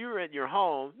 if you're in your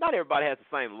home, not everybody has the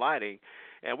same lighting,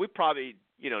 and we probably,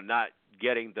 not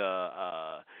getting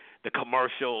the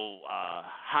commercial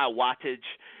high wattage,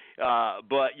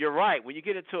 but you're right. When you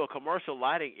get into a commercial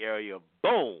lighting area,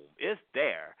 boom, it's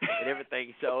there, and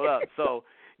everything showed up. So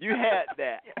you had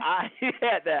that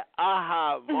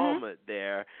aha moment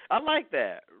there. I like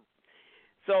that.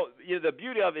 So the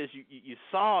beauty of it is you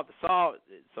saw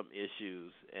some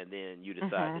issues, and then you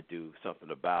decided to do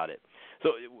something about it.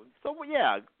 So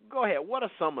yeah, go ahead. What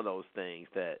are some of those things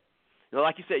that,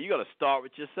 like you said, you got to start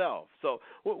with yourself. So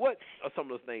what are some of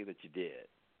those things that you did?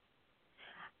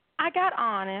 I got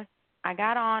honest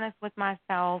with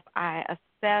myself. I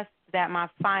assessed that my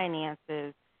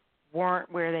finances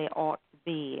weren't where they ought to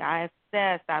be. I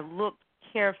looked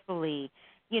carefully.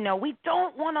 We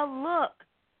don't want to look.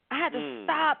 I had to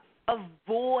stop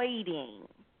avoiding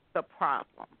the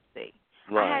problem, see.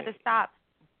 Right. I had to stop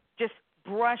just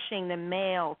brushing the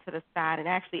mail to the side and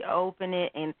actually open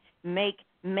it and make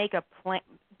a plan,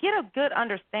 get a good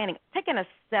understanding, take an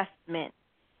assessment.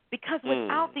 Because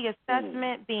without the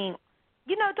assessment being,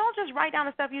 don't just write down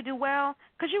the stuff you do well,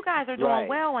 because you guys are doing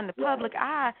well in the public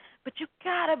eye, but you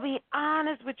got to be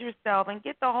honest with yourself and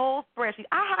get the whole spreadsheet.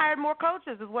 I hired more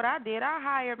coaches is what I did. I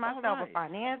hired myself a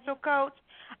financial coach.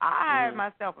 I hired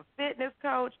myself a fitness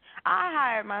coach. I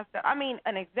hired myself,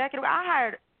 an executive. I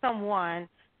hired someone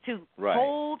to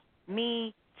hold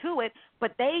me to it,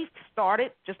 but they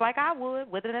started just like I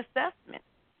would with an assessment.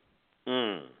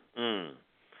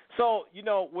 So,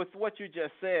 with what you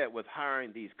just said, with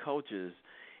hiring these coaches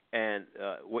and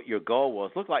what your goal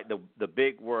was, looked like the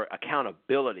big word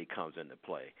accountability comes into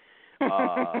play.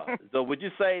 So would you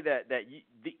say that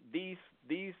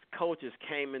these coaches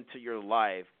came into your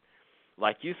life,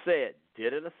 like you said,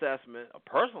 did an assessment, a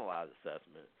personalized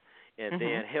assessment, and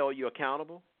then held you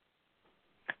accountable?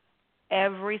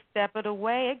 Every step of the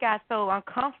way. It got so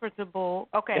uncomfortable.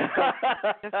 Okay,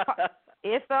 so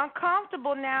it's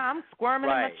uncomfortable now. I'm squirming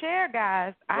in my chair,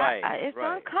 guys. It's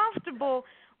uncomfortable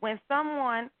when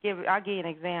someone I'll give you an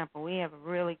example. We have a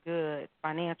really good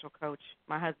financial coach,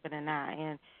 my husband and I,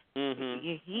 and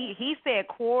he said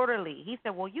quarterly. He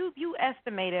said, "Well, you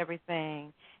estimate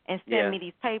everything and send me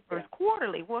these papers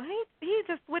quarterly." Well, he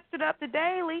just switched it up to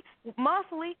daily,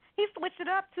 monthly. He switched it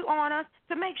up on us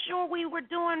to make sure we were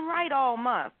doing right all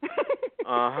month.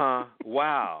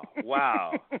 Wow.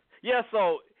 Yeah.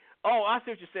 So. Oh, I see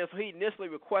what you're saying. So he initially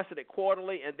requested it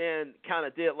quarterly and then kind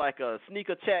of did like a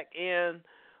sneaker check in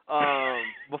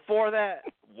before that?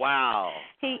 Wow.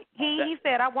 He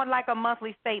said, I want like a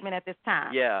monthly statement at this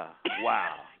time. Yeah.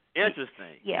 Wow.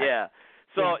 Interesting. Yeah.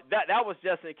 So that was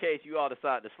just in case you all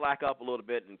decided to slack up a little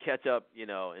bit and catch up, in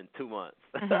 2 months.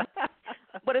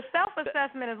 But a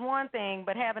self-assessment is one thing,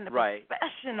 but having the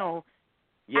professional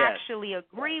actually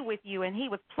agree with you, and he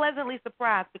was pleasantly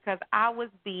surprised because I was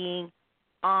being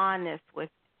honest with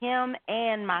him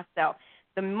and myself.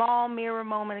 The mall mirror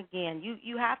moment again.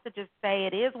 You have to just say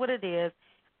it is what it is.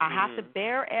 I have to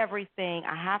bear everything.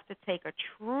 I have to take a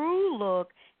true look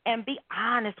and be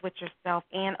honest with yourself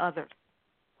and others.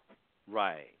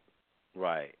 Right.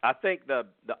 I think the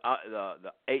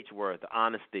H word, the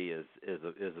honesty, is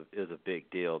a big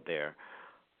deal there,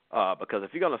 because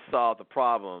if you're going to solve the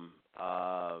problem,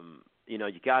 you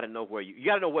got to know you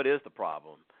got to know what is the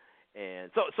problem.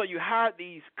 And so you hired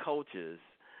these coaches.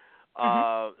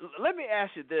 Let me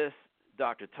ask you this,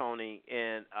 Dr. Toni,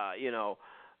 and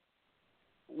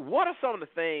what are some of the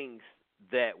things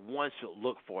that one should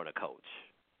look for in a coach?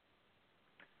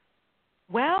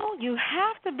 Well, you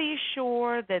have to be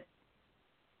sure that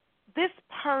this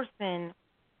person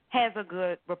has a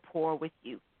good rapport with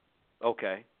you.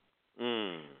 Okay.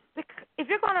 If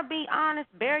you're going to be honest,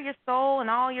 bare your soul and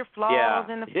all your flaws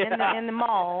in the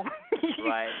mall.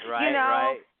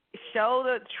 Right.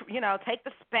 Show take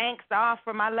the Spanx off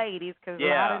for my ladies, because a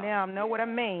lot of them know what I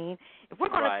mean. If we're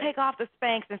going to take off the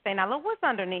Spanx and say, now look, what's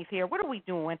underneath here? What are we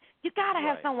doing? You got to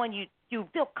have someone you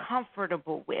feel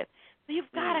comfortable with. So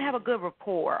you've got to have a good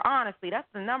rapport. Honestly, that's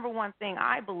the number one thing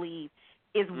I believe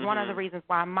is one of the reasons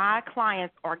why my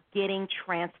clients are getting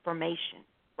transformation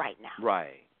right now.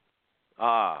 Right.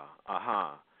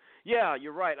 Yeah,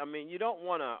 you're right. I mean, you don't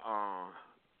want to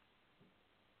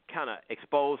kind of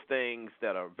expose things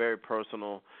that are very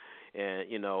personal and,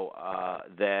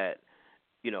 that,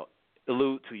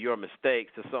 allude to your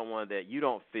mistakes to someone that you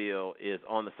don't feel is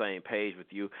on the same page with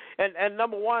you. And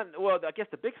number one, well, I guess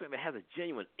the big thing that has a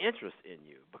genuine interest in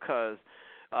you, because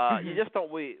you just don't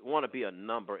want to be a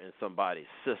number in somebody's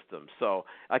system. So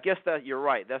I guess that you're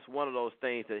right. That's one of those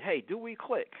things that, hey, do we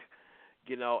click?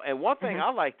 And one thing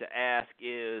I like to ask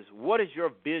is, what is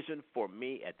your vision for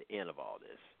me at the end of all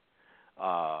this?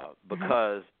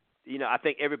 Because, I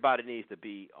think everybody needs to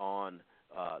be on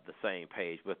the same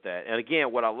page with that. And,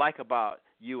 again, what I like about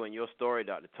you and your story,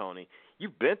 Dr. Toni,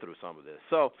 you've been through some of this.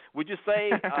 So would you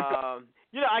say, I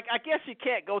guess you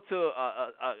can't go to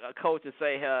a coach and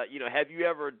say, have you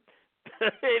ever,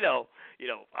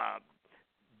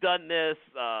 done this,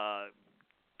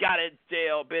 got in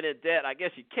jail, been in debt. I guess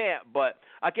you can't, but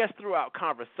I guess throughout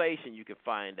conversation you can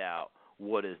find out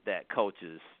what is that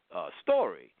coach's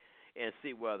story and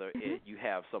see whether you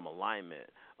have some alignment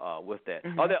with that.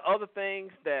 Are there other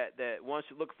things that one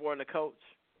should look for in a coach?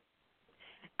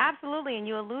 Absolutely, and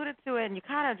you alluded to it, and you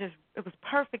kind of just, it was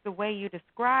perfect the way you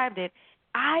described it.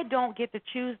 I don't get to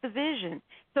choose the vision.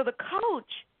 So the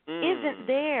coach isn't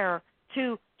there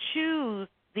to choose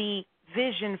the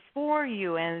vision for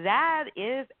you, and that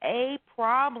is a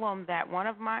problem that one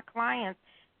of my clients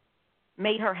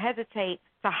made her hesitate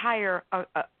to hire.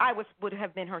 Would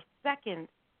have been her second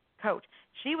coach.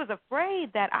 She was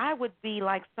afraid that I would be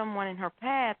like someone in her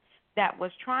path that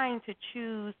was trying to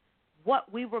choose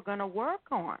what we were going to work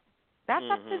on. That's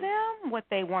up to them what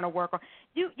they want to work on.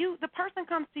 The person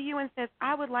comes to you and says,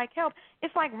 I would like help.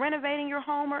 It's like renovating your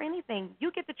home or anything.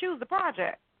 You get to choose the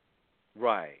project.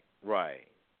 Right.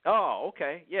 Oh,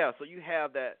 okay. Yeah, so you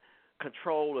have that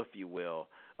control, if you will,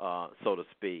 so to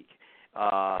speak.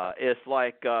 It's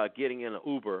like getting in an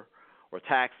Uber or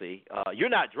taxi. You're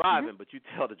not driving, but you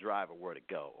tell the driver where to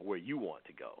go or where you want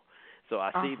to go. So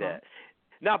I see that.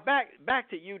 Now, back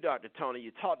to you, Dr. Toni.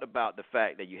 You talked about the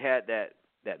fact that you had that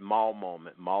mall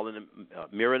moment,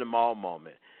 mirror in the mall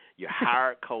moment. You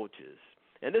hired coaches.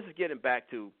 And this is getting back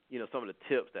to, some of the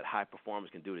tips that high performers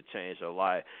can do to change their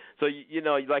life. So,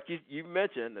 like you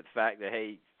mentioned the fact that,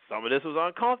 hey, some of this was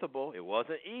uncomfortable. It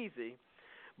wasn't easy.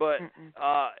 But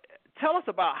tell us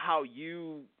about how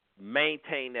you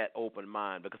maintain that open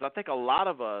mind, because I think a lot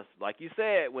of us, like you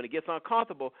said, when it gets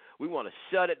uncomfortable, we want to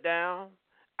shut it down.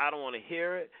 I don't want to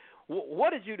hear it. What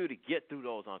did you do to get through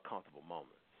those uncomfortable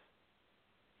moments?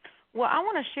 Well, I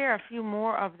want to share a few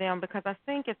more of them because I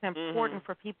think it's important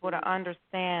for people to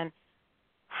understand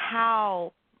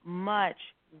how much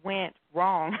went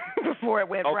wrong before it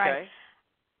went right.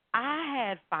 I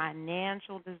had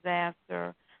financial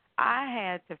disaster. I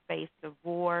had to face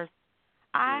divorce.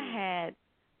 I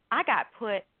got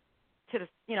put to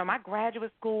my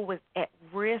graduate school was at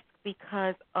risk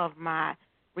because of my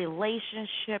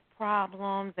relationship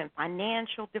problems and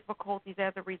financial difficulties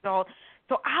as a result.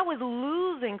 So I was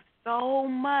losing so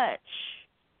much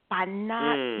by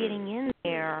not getting in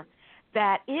there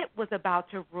that it was about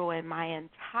to ruin my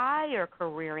entire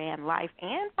career and life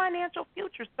and financial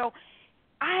future. So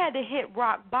I had to hit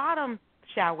rock bottom,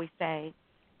 shall we say,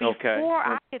 before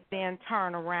I could then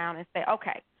turn around and say,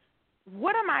 okay,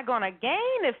 what am I going to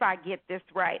gain if I get this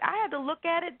right? I had to look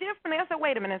at it differently. I said,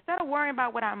 wait a minute, instead of worrying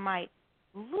about what I might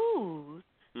lose,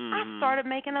 I started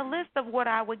making a list of what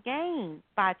I would gain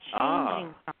by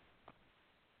changing something.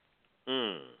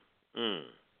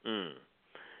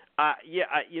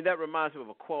 That reminds me of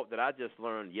a quote that I just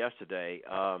learned yesterday.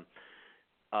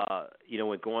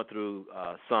 When going through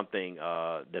something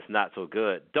that's not so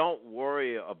good, don't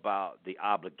worry about the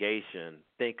obligation.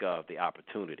 Think of the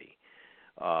opportunity.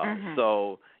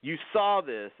 So you saw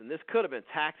this, and this could have been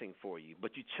taxing for you,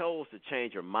 but you chose to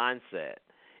change your mindset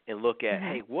and look at,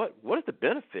 hey, what is the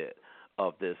benefit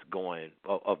of this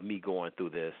of me going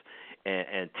through this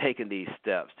and taking these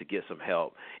steps to get some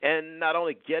help, and not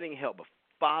only getting help but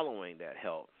following that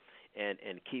help and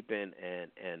keeping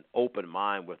an open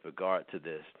mind with regard to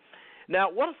this.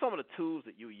 Now, what are some of the tools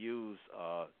that you use,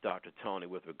 Dr. Toni,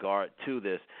 with regard to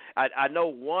this? I know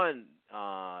one.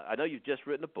 I know you've just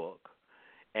written a book,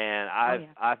 and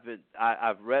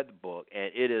I've read the book,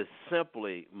 and it is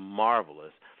simply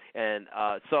marvelous. And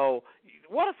so,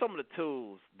 what are some of the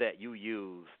tools that you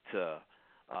use to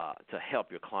help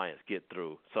your clients get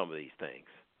through some of these things?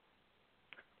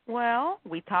 Well,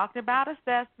 we talked about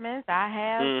assessments. I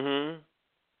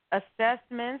have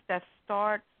assessments that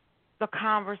start the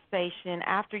conversation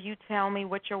after you tell me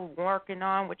what you're working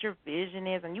on, what your vision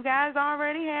is. And you guys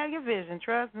already have your vision.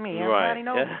 Trust me. Everybody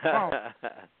knows it's wrong.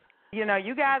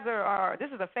 You guys are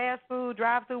this is a fast food,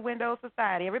 drive-through window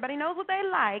society. Everybody knows what they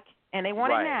like, and they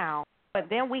want it now. But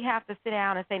then we have to sit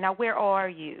down and say, now, where are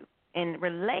you in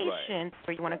relation to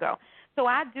where you want to go? So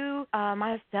I do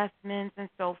my assessments and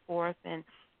so forth, and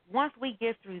once we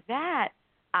get through that,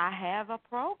 I have a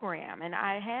program, and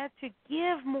I had to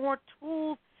give more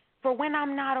tools for when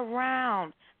I'm not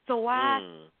around. So I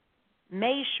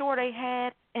made sure they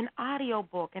had an audio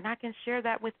book, and I can share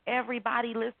that with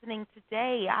everybody listening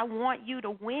today. I want you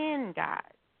to win, guys.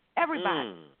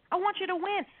 Everybody. I want you to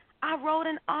win. I wrote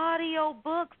an audio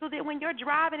book so that when you're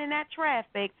driving in that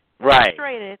traffic,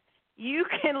 frustrated, you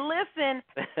can listen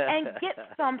and get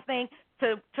something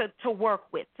to work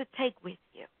with, to take with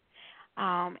you.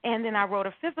 And then I wrote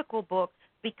a physical book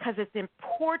because it's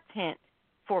important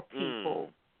for people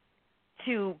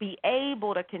to be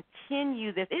able to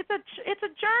continue this. It's a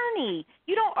journey.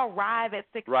 You don't arrive at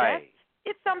success.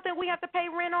 it's something we have to pay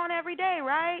rent on every day,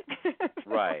 right?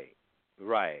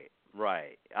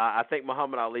 Right. I think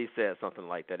Muhammad Ali said something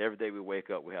like that. Every day we wake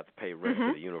up, we have to pay rent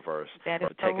to the universe for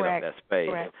taking up that space.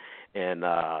 Correct. And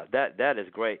that is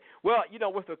great. Well,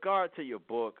 with regard to your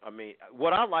book, I mean,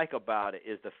 what I like about it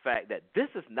is the fact that this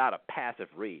is not a passive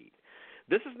read.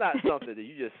 This is not something that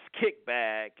you just kick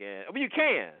back and you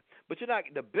can, but you're not.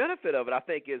 The benefit of it, I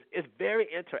think, is it's very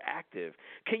interactive.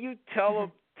 Can you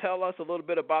tell us a little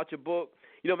bit about your book?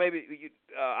 Maybe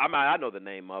I know the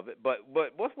name of it, but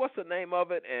what's the name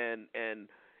of it, and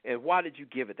why did you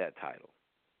give it that title?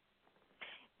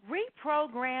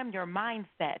 Reprogram Your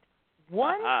Mindset.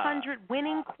 100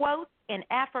 winning quotes and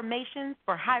affirmations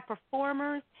for high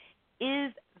performers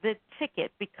is the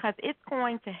ticket, because it's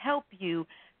going to help you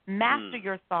master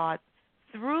your thoughts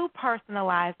through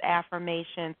personalized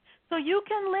affirmations so you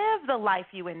can live the life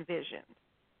you envisioned.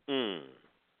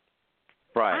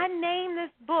 Right. I named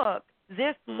this book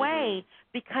this way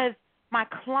because my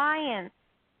clients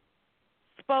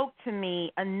spoke to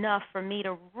me enough for me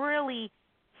to really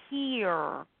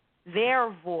hear their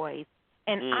voice.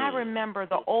 And I remember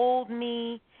the old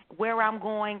me, where I'm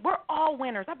going. We're all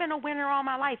winners. I've been a winner all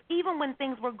my life, even when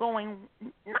things were going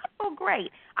not so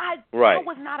great. I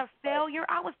was not a failure.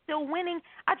 I was still winning.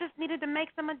 I just needed to make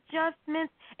some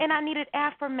adjustments, and I needed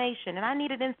affirmation, and I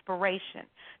needed inspiration.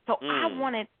 So I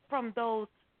wanted from those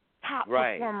top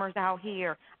performers out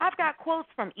here. I've got quotes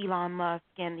from Elon Musk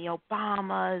and the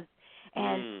Obamas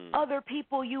and other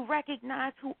people you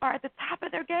recognize who are at the top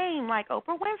of their game, like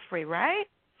Oprah Winfrey, right?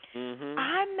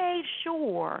 I made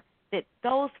sure that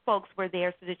those folks were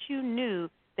there so that you knew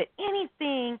that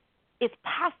anything is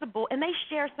possible, and they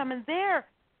share some of their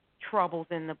troubles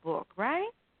in the book, right?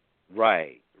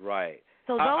 Right.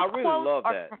 So those I really love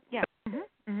that.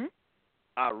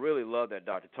 I really love that,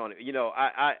 Dr. Toni.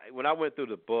 I when I went through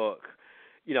the book,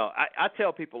 I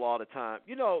tell people all the time,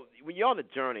 when you're on a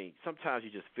journey, sometimes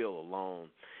you just feel alone.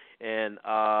 And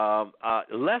I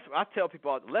tell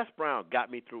people, Les Brown got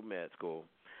me through med school.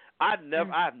 I've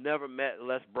never met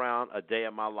Les Brown a day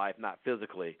in my life, not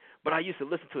physically, but I used to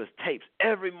listen to his tapes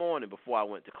every morning before I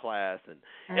went to class and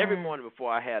every morning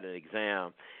before I had an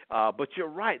exam. But you're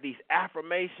right, these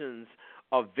affirmations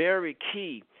are very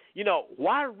key.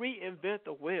 Why reinvent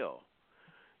the wheel?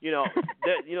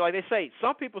 Like they say,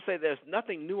 some people say there's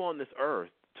nothing new on this earth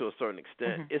to a certain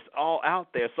extent. It's all out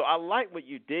there. So I like what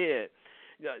you did.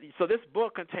 So this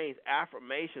book contains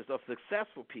affirmations of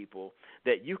successful people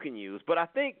that you can use. But I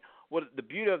think what the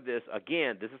beauty of this,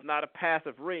 again, this is not a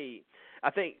passive read. I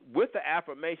think with the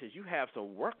affirmations, you have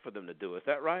some work for them to do. Is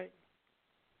that right?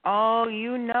 Oh,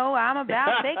 I'm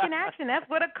about taking action. That's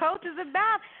what a coach is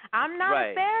about. I'm not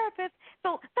a therapist.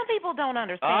 So some people don't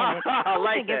understand it. I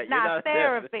like that. It's not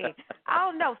therapy.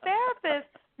 Oh, no. Therapists,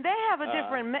 they have a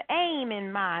different aim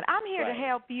in mind. I'm here to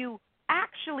help you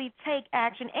actually take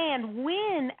action and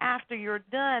win after you're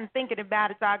done thinking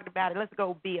about it, talking about it. Let's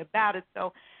go be about it.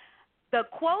 So the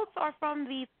quotes are from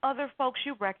these other folks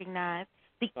you recognize.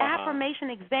 The affirmation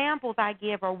examples I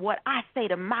give are what I say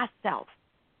to myself.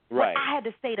 What I had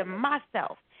to say to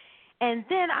myself. And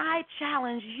then I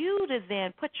challenge you to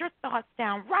then put your thoughts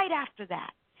down right after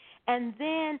that. And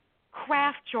then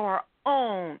craft your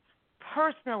own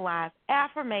personalized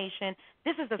affirmation.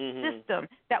 This is a system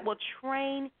that will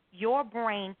train your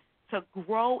brain to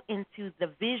grow into the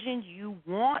vision you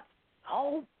want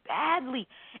so badly.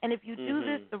 And if you do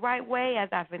this the right way, as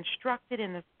I've instructed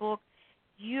in this book,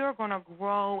 you're going to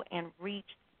grow and reach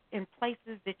in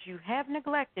places that you have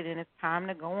neglected, and it's time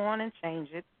to go on and change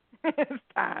it. It's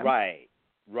time.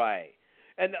 Right.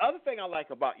 And the other thing I like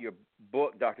about your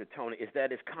book, Dr. Toni, is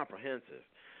that it's comprehensive.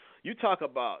 You talk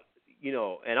about,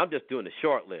 and I'm just doing the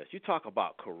short list. You talk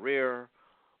about career,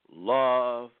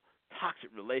 love, toxic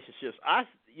relationships.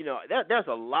 There's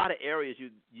a lot of areas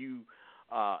you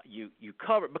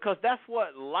cover, because that's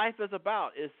what life is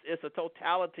about. It's a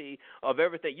totality of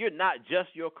everything. You're not just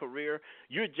your career.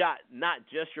 You're not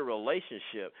just your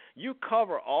relationship. You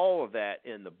cover all of that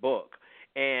in the book,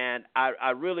 and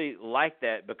I really like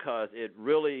that because it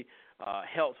really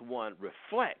helps one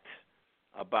reflect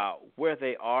about where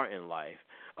they are in life.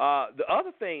 The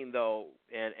other thing, though,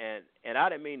 and I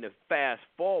didn't mean to fast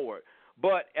forward,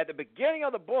 but at the beginning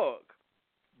of the book,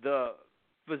 the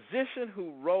physician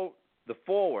who wrote the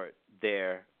forward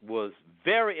there was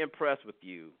very impressed with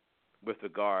you with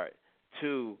regard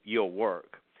to your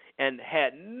work and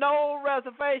had no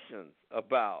reservations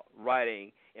about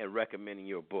writing and recommending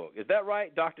your book. Is that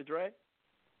right, Dr. Dre?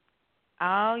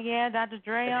 Oh, yeah, Dr.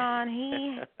 Dre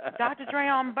Dr. Dre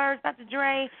on Burst. Dr.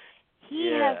 Dre,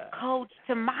 he has coached,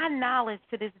 to my knowledge,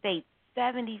 to this date,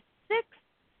 76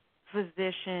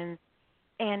 physicians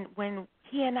And when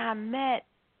he and I met,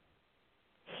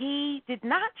 he did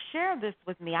not share this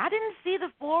with me. I didn't see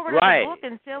the forward of the book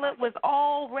until it was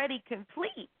already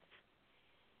complete.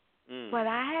 But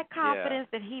I had confidence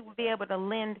that he would be able to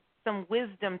lend some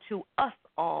wisdom to us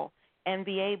all and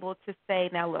be able to say,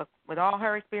 now look, with all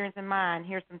her experience in mind,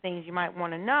 here's some things you might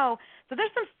want to know. So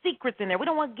there's some secrets in there. We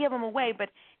don't want to give them away, but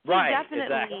he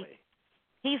definitely,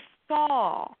 he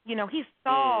saw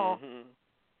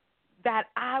that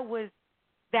I was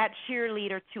that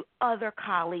cheerleader to other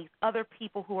colleagues, other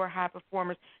people who are high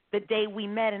performers the day we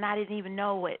met, and I didn't even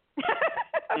know it.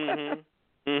 Right.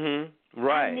 I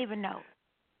didn't even know.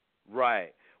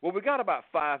 Right. Well, we got about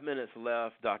 5 minutes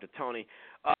left, Dr. Toni.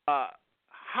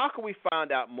 How can we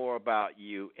find out more about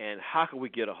you, and how can we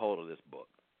get a hold of this book?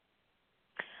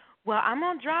 Well, I'm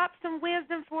going to drop some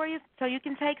wisdom for you so you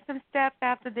can take some steps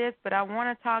after this, but I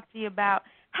want to talk to you about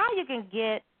how you can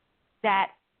get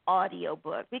that audio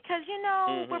book because,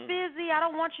 we're busy. I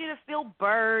don't want you to feel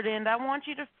burdened. I want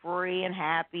you to free and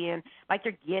happy and like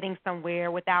you're getting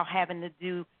somewhere without having to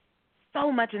do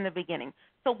so much in the beginning.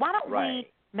 So why don't we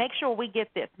make sure we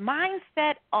get this,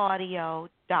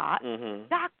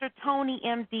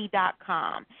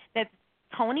 mindsetaudio.drtonimd.com. That's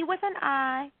Tony with an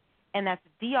I, and that's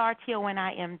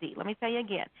DRTONIMD. Let me say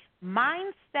again,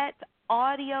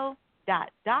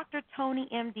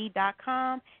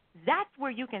 mindsetaudio.drtonimd.com. That's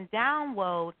where you can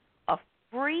download a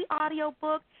free audio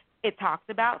book. It talks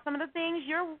about some of the things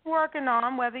you're working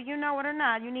on, whether you know it or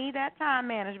not. You need that time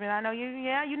management. I know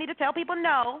you need to tell people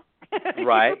no.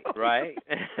 Right.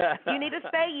 You need to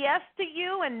say yes to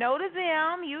you and no to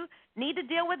them. You need to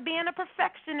deal with being a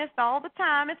perfectionist all the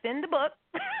time. It's in the book.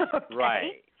 Okay?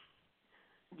 Right.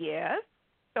 Yes.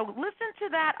 So listen to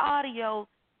that audio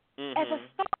as a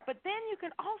start. But then you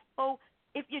can also,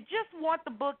 if you just want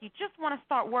the book, you just want to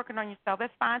start working on yourself,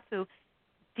 that's fine too.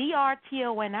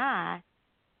 DRTONI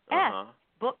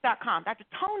book.com,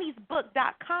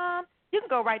 drtonysbook.com. You can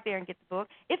go right there and get the book.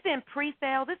 It's in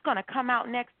pre-sales. It's going to come out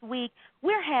next week.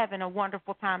 We're having a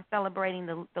wonderful time celebrating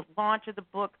the launch of the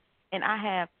book, and I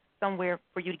have somewhere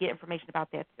for you to get information about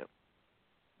that too.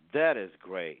 That is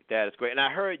great. And I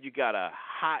heard you got a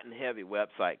hot and heavy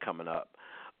website coming up.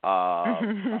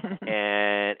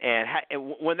 And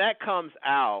when that comes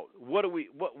out, what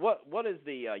is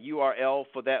the URL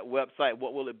for that website?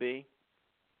 What will it be?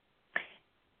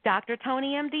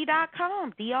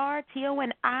 DrTonyMD.com,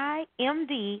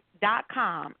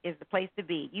 DRTONIMD.com is the place to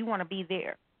be. You want to be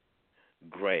there.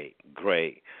 Great.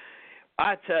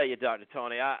 I tell you, Dr.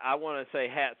 Toni, I want to say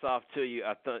hats off to you.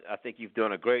 I think you've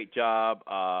done a great job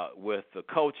with the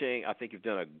coaching. I think you've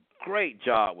done a great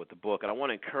job with the book, and I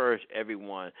want to encourage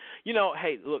everyone.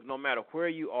 Hey, look, no matter where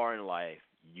you are in life,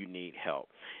 you need help,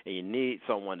 and you need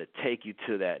someone to take you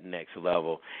to that next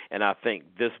level. And I think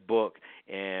this book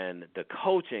and the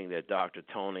coaching that Dr.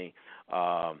 Toni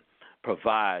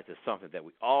provides is something that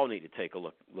we all need to take a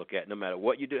look at, no matter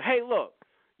what you do. Hey, look,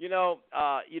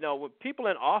 when people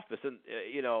in office, and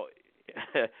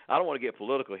I don't want to get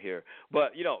political here,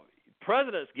 but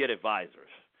presidents get advisors.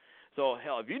 So,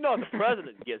 hell, if the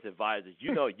president gets advisors,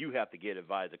 you have to get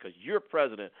advisors because you're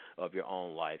president of your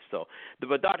own life. So,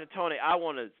 but Dr. Toni, I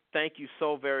want to thank you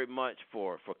so very much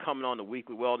for coming on the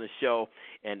Weekly Wellness Show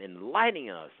and enlightening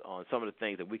us on some of the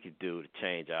things that we could do to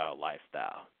change our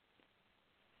lifestyle.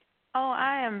 Oh,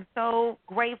 I am so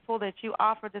grateful that you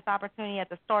offered this opportunity at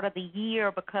the start of the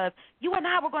year because you and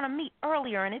I were going to meet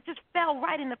earlier, and it just fell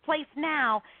right into place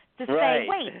now to say,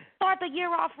 wait, start the year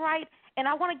off right. And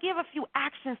I want to give a few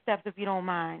action steps, if you don't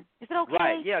mind. Is it okay?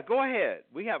 Right, yeah, go ahead.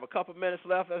 We have a couple minutes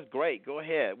left. That's great. Go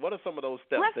ahead. What are some of those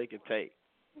steps they can take?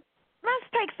 Let's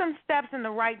take some steps in the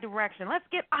right direction. Let's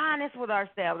get honest with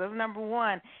ourselves. That's number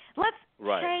one. Let's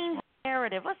change the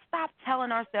narrative. Let's stop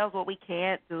telling ourselves what we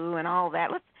can't do and all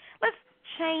that. Let's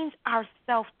change our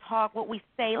self-talk, what we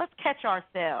say. Let's catch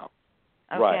ourselves,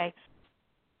 okay? Right.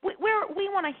 We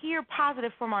want to hear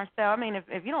positive from ourselves. I mean,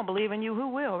 if you don't believe in you, who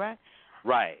will, right?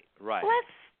 Right. Let's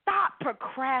stop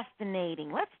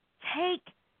procrastinating. Let's take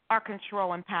our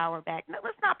control and power back.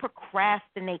 Let's not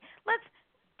procrastinate. Let's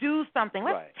do something.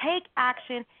 Let's take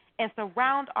action and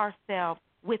surround ourselves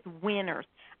with winners.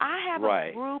 I have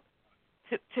a group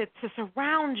to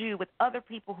surround you with other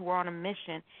people who are on a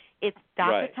mission. It's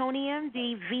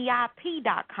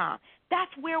drtonymdvip.com.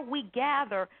 That's where we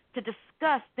gather to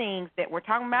discuss things that we're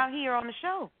talking about here on the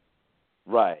show.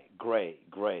 Right. Great.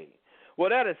 Well,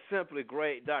 that is simply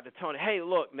great, Dr. Toni. Hey,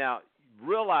 look, now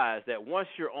realize that once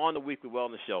you're on the Weekly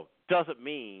Wellness Show doesn't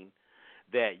mean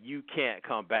that you can't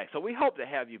come back. So we hope to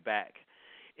have you back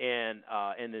in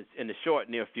the short,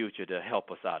 near future to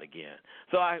help us out again.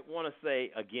 So I want to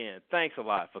say again, thanks a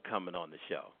lot for coming on the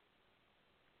show.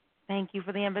 Thank you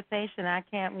for the invitation. I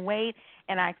can't wait,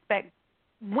 and I expect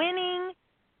winning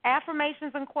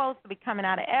affirmations and quotes to be coming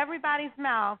out of everybody's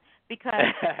mouth because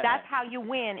that's how you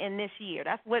win in this year.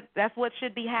 That's what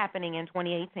should be happening in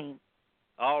 2018.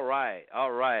 All right.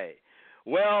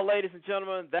 Well, ladies and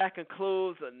gentlemen, that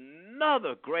concludes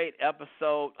another great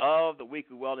episode of the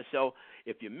Weekly Wellness Show.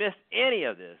 If you missed any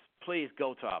of this, please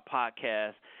go to our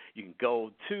podcast. You can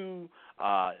go to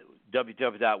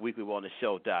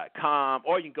www.weeklywellnessshow.com,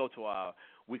 or you can go to our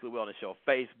Weekly Wellness Show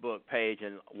Facebook page.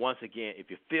 And once again, if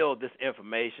you feel this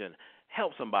information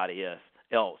helps somebody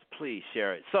else, please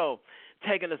share it. So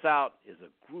taking us out is a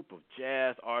group of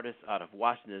jazz artists out of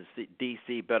Washington,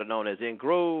 D.C., better known as In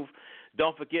Groove.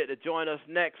 Don't forget to join us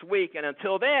next week. And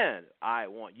until then, I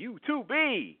want you to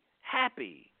be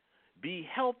happy, be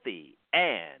healthy,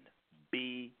 and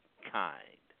be kind.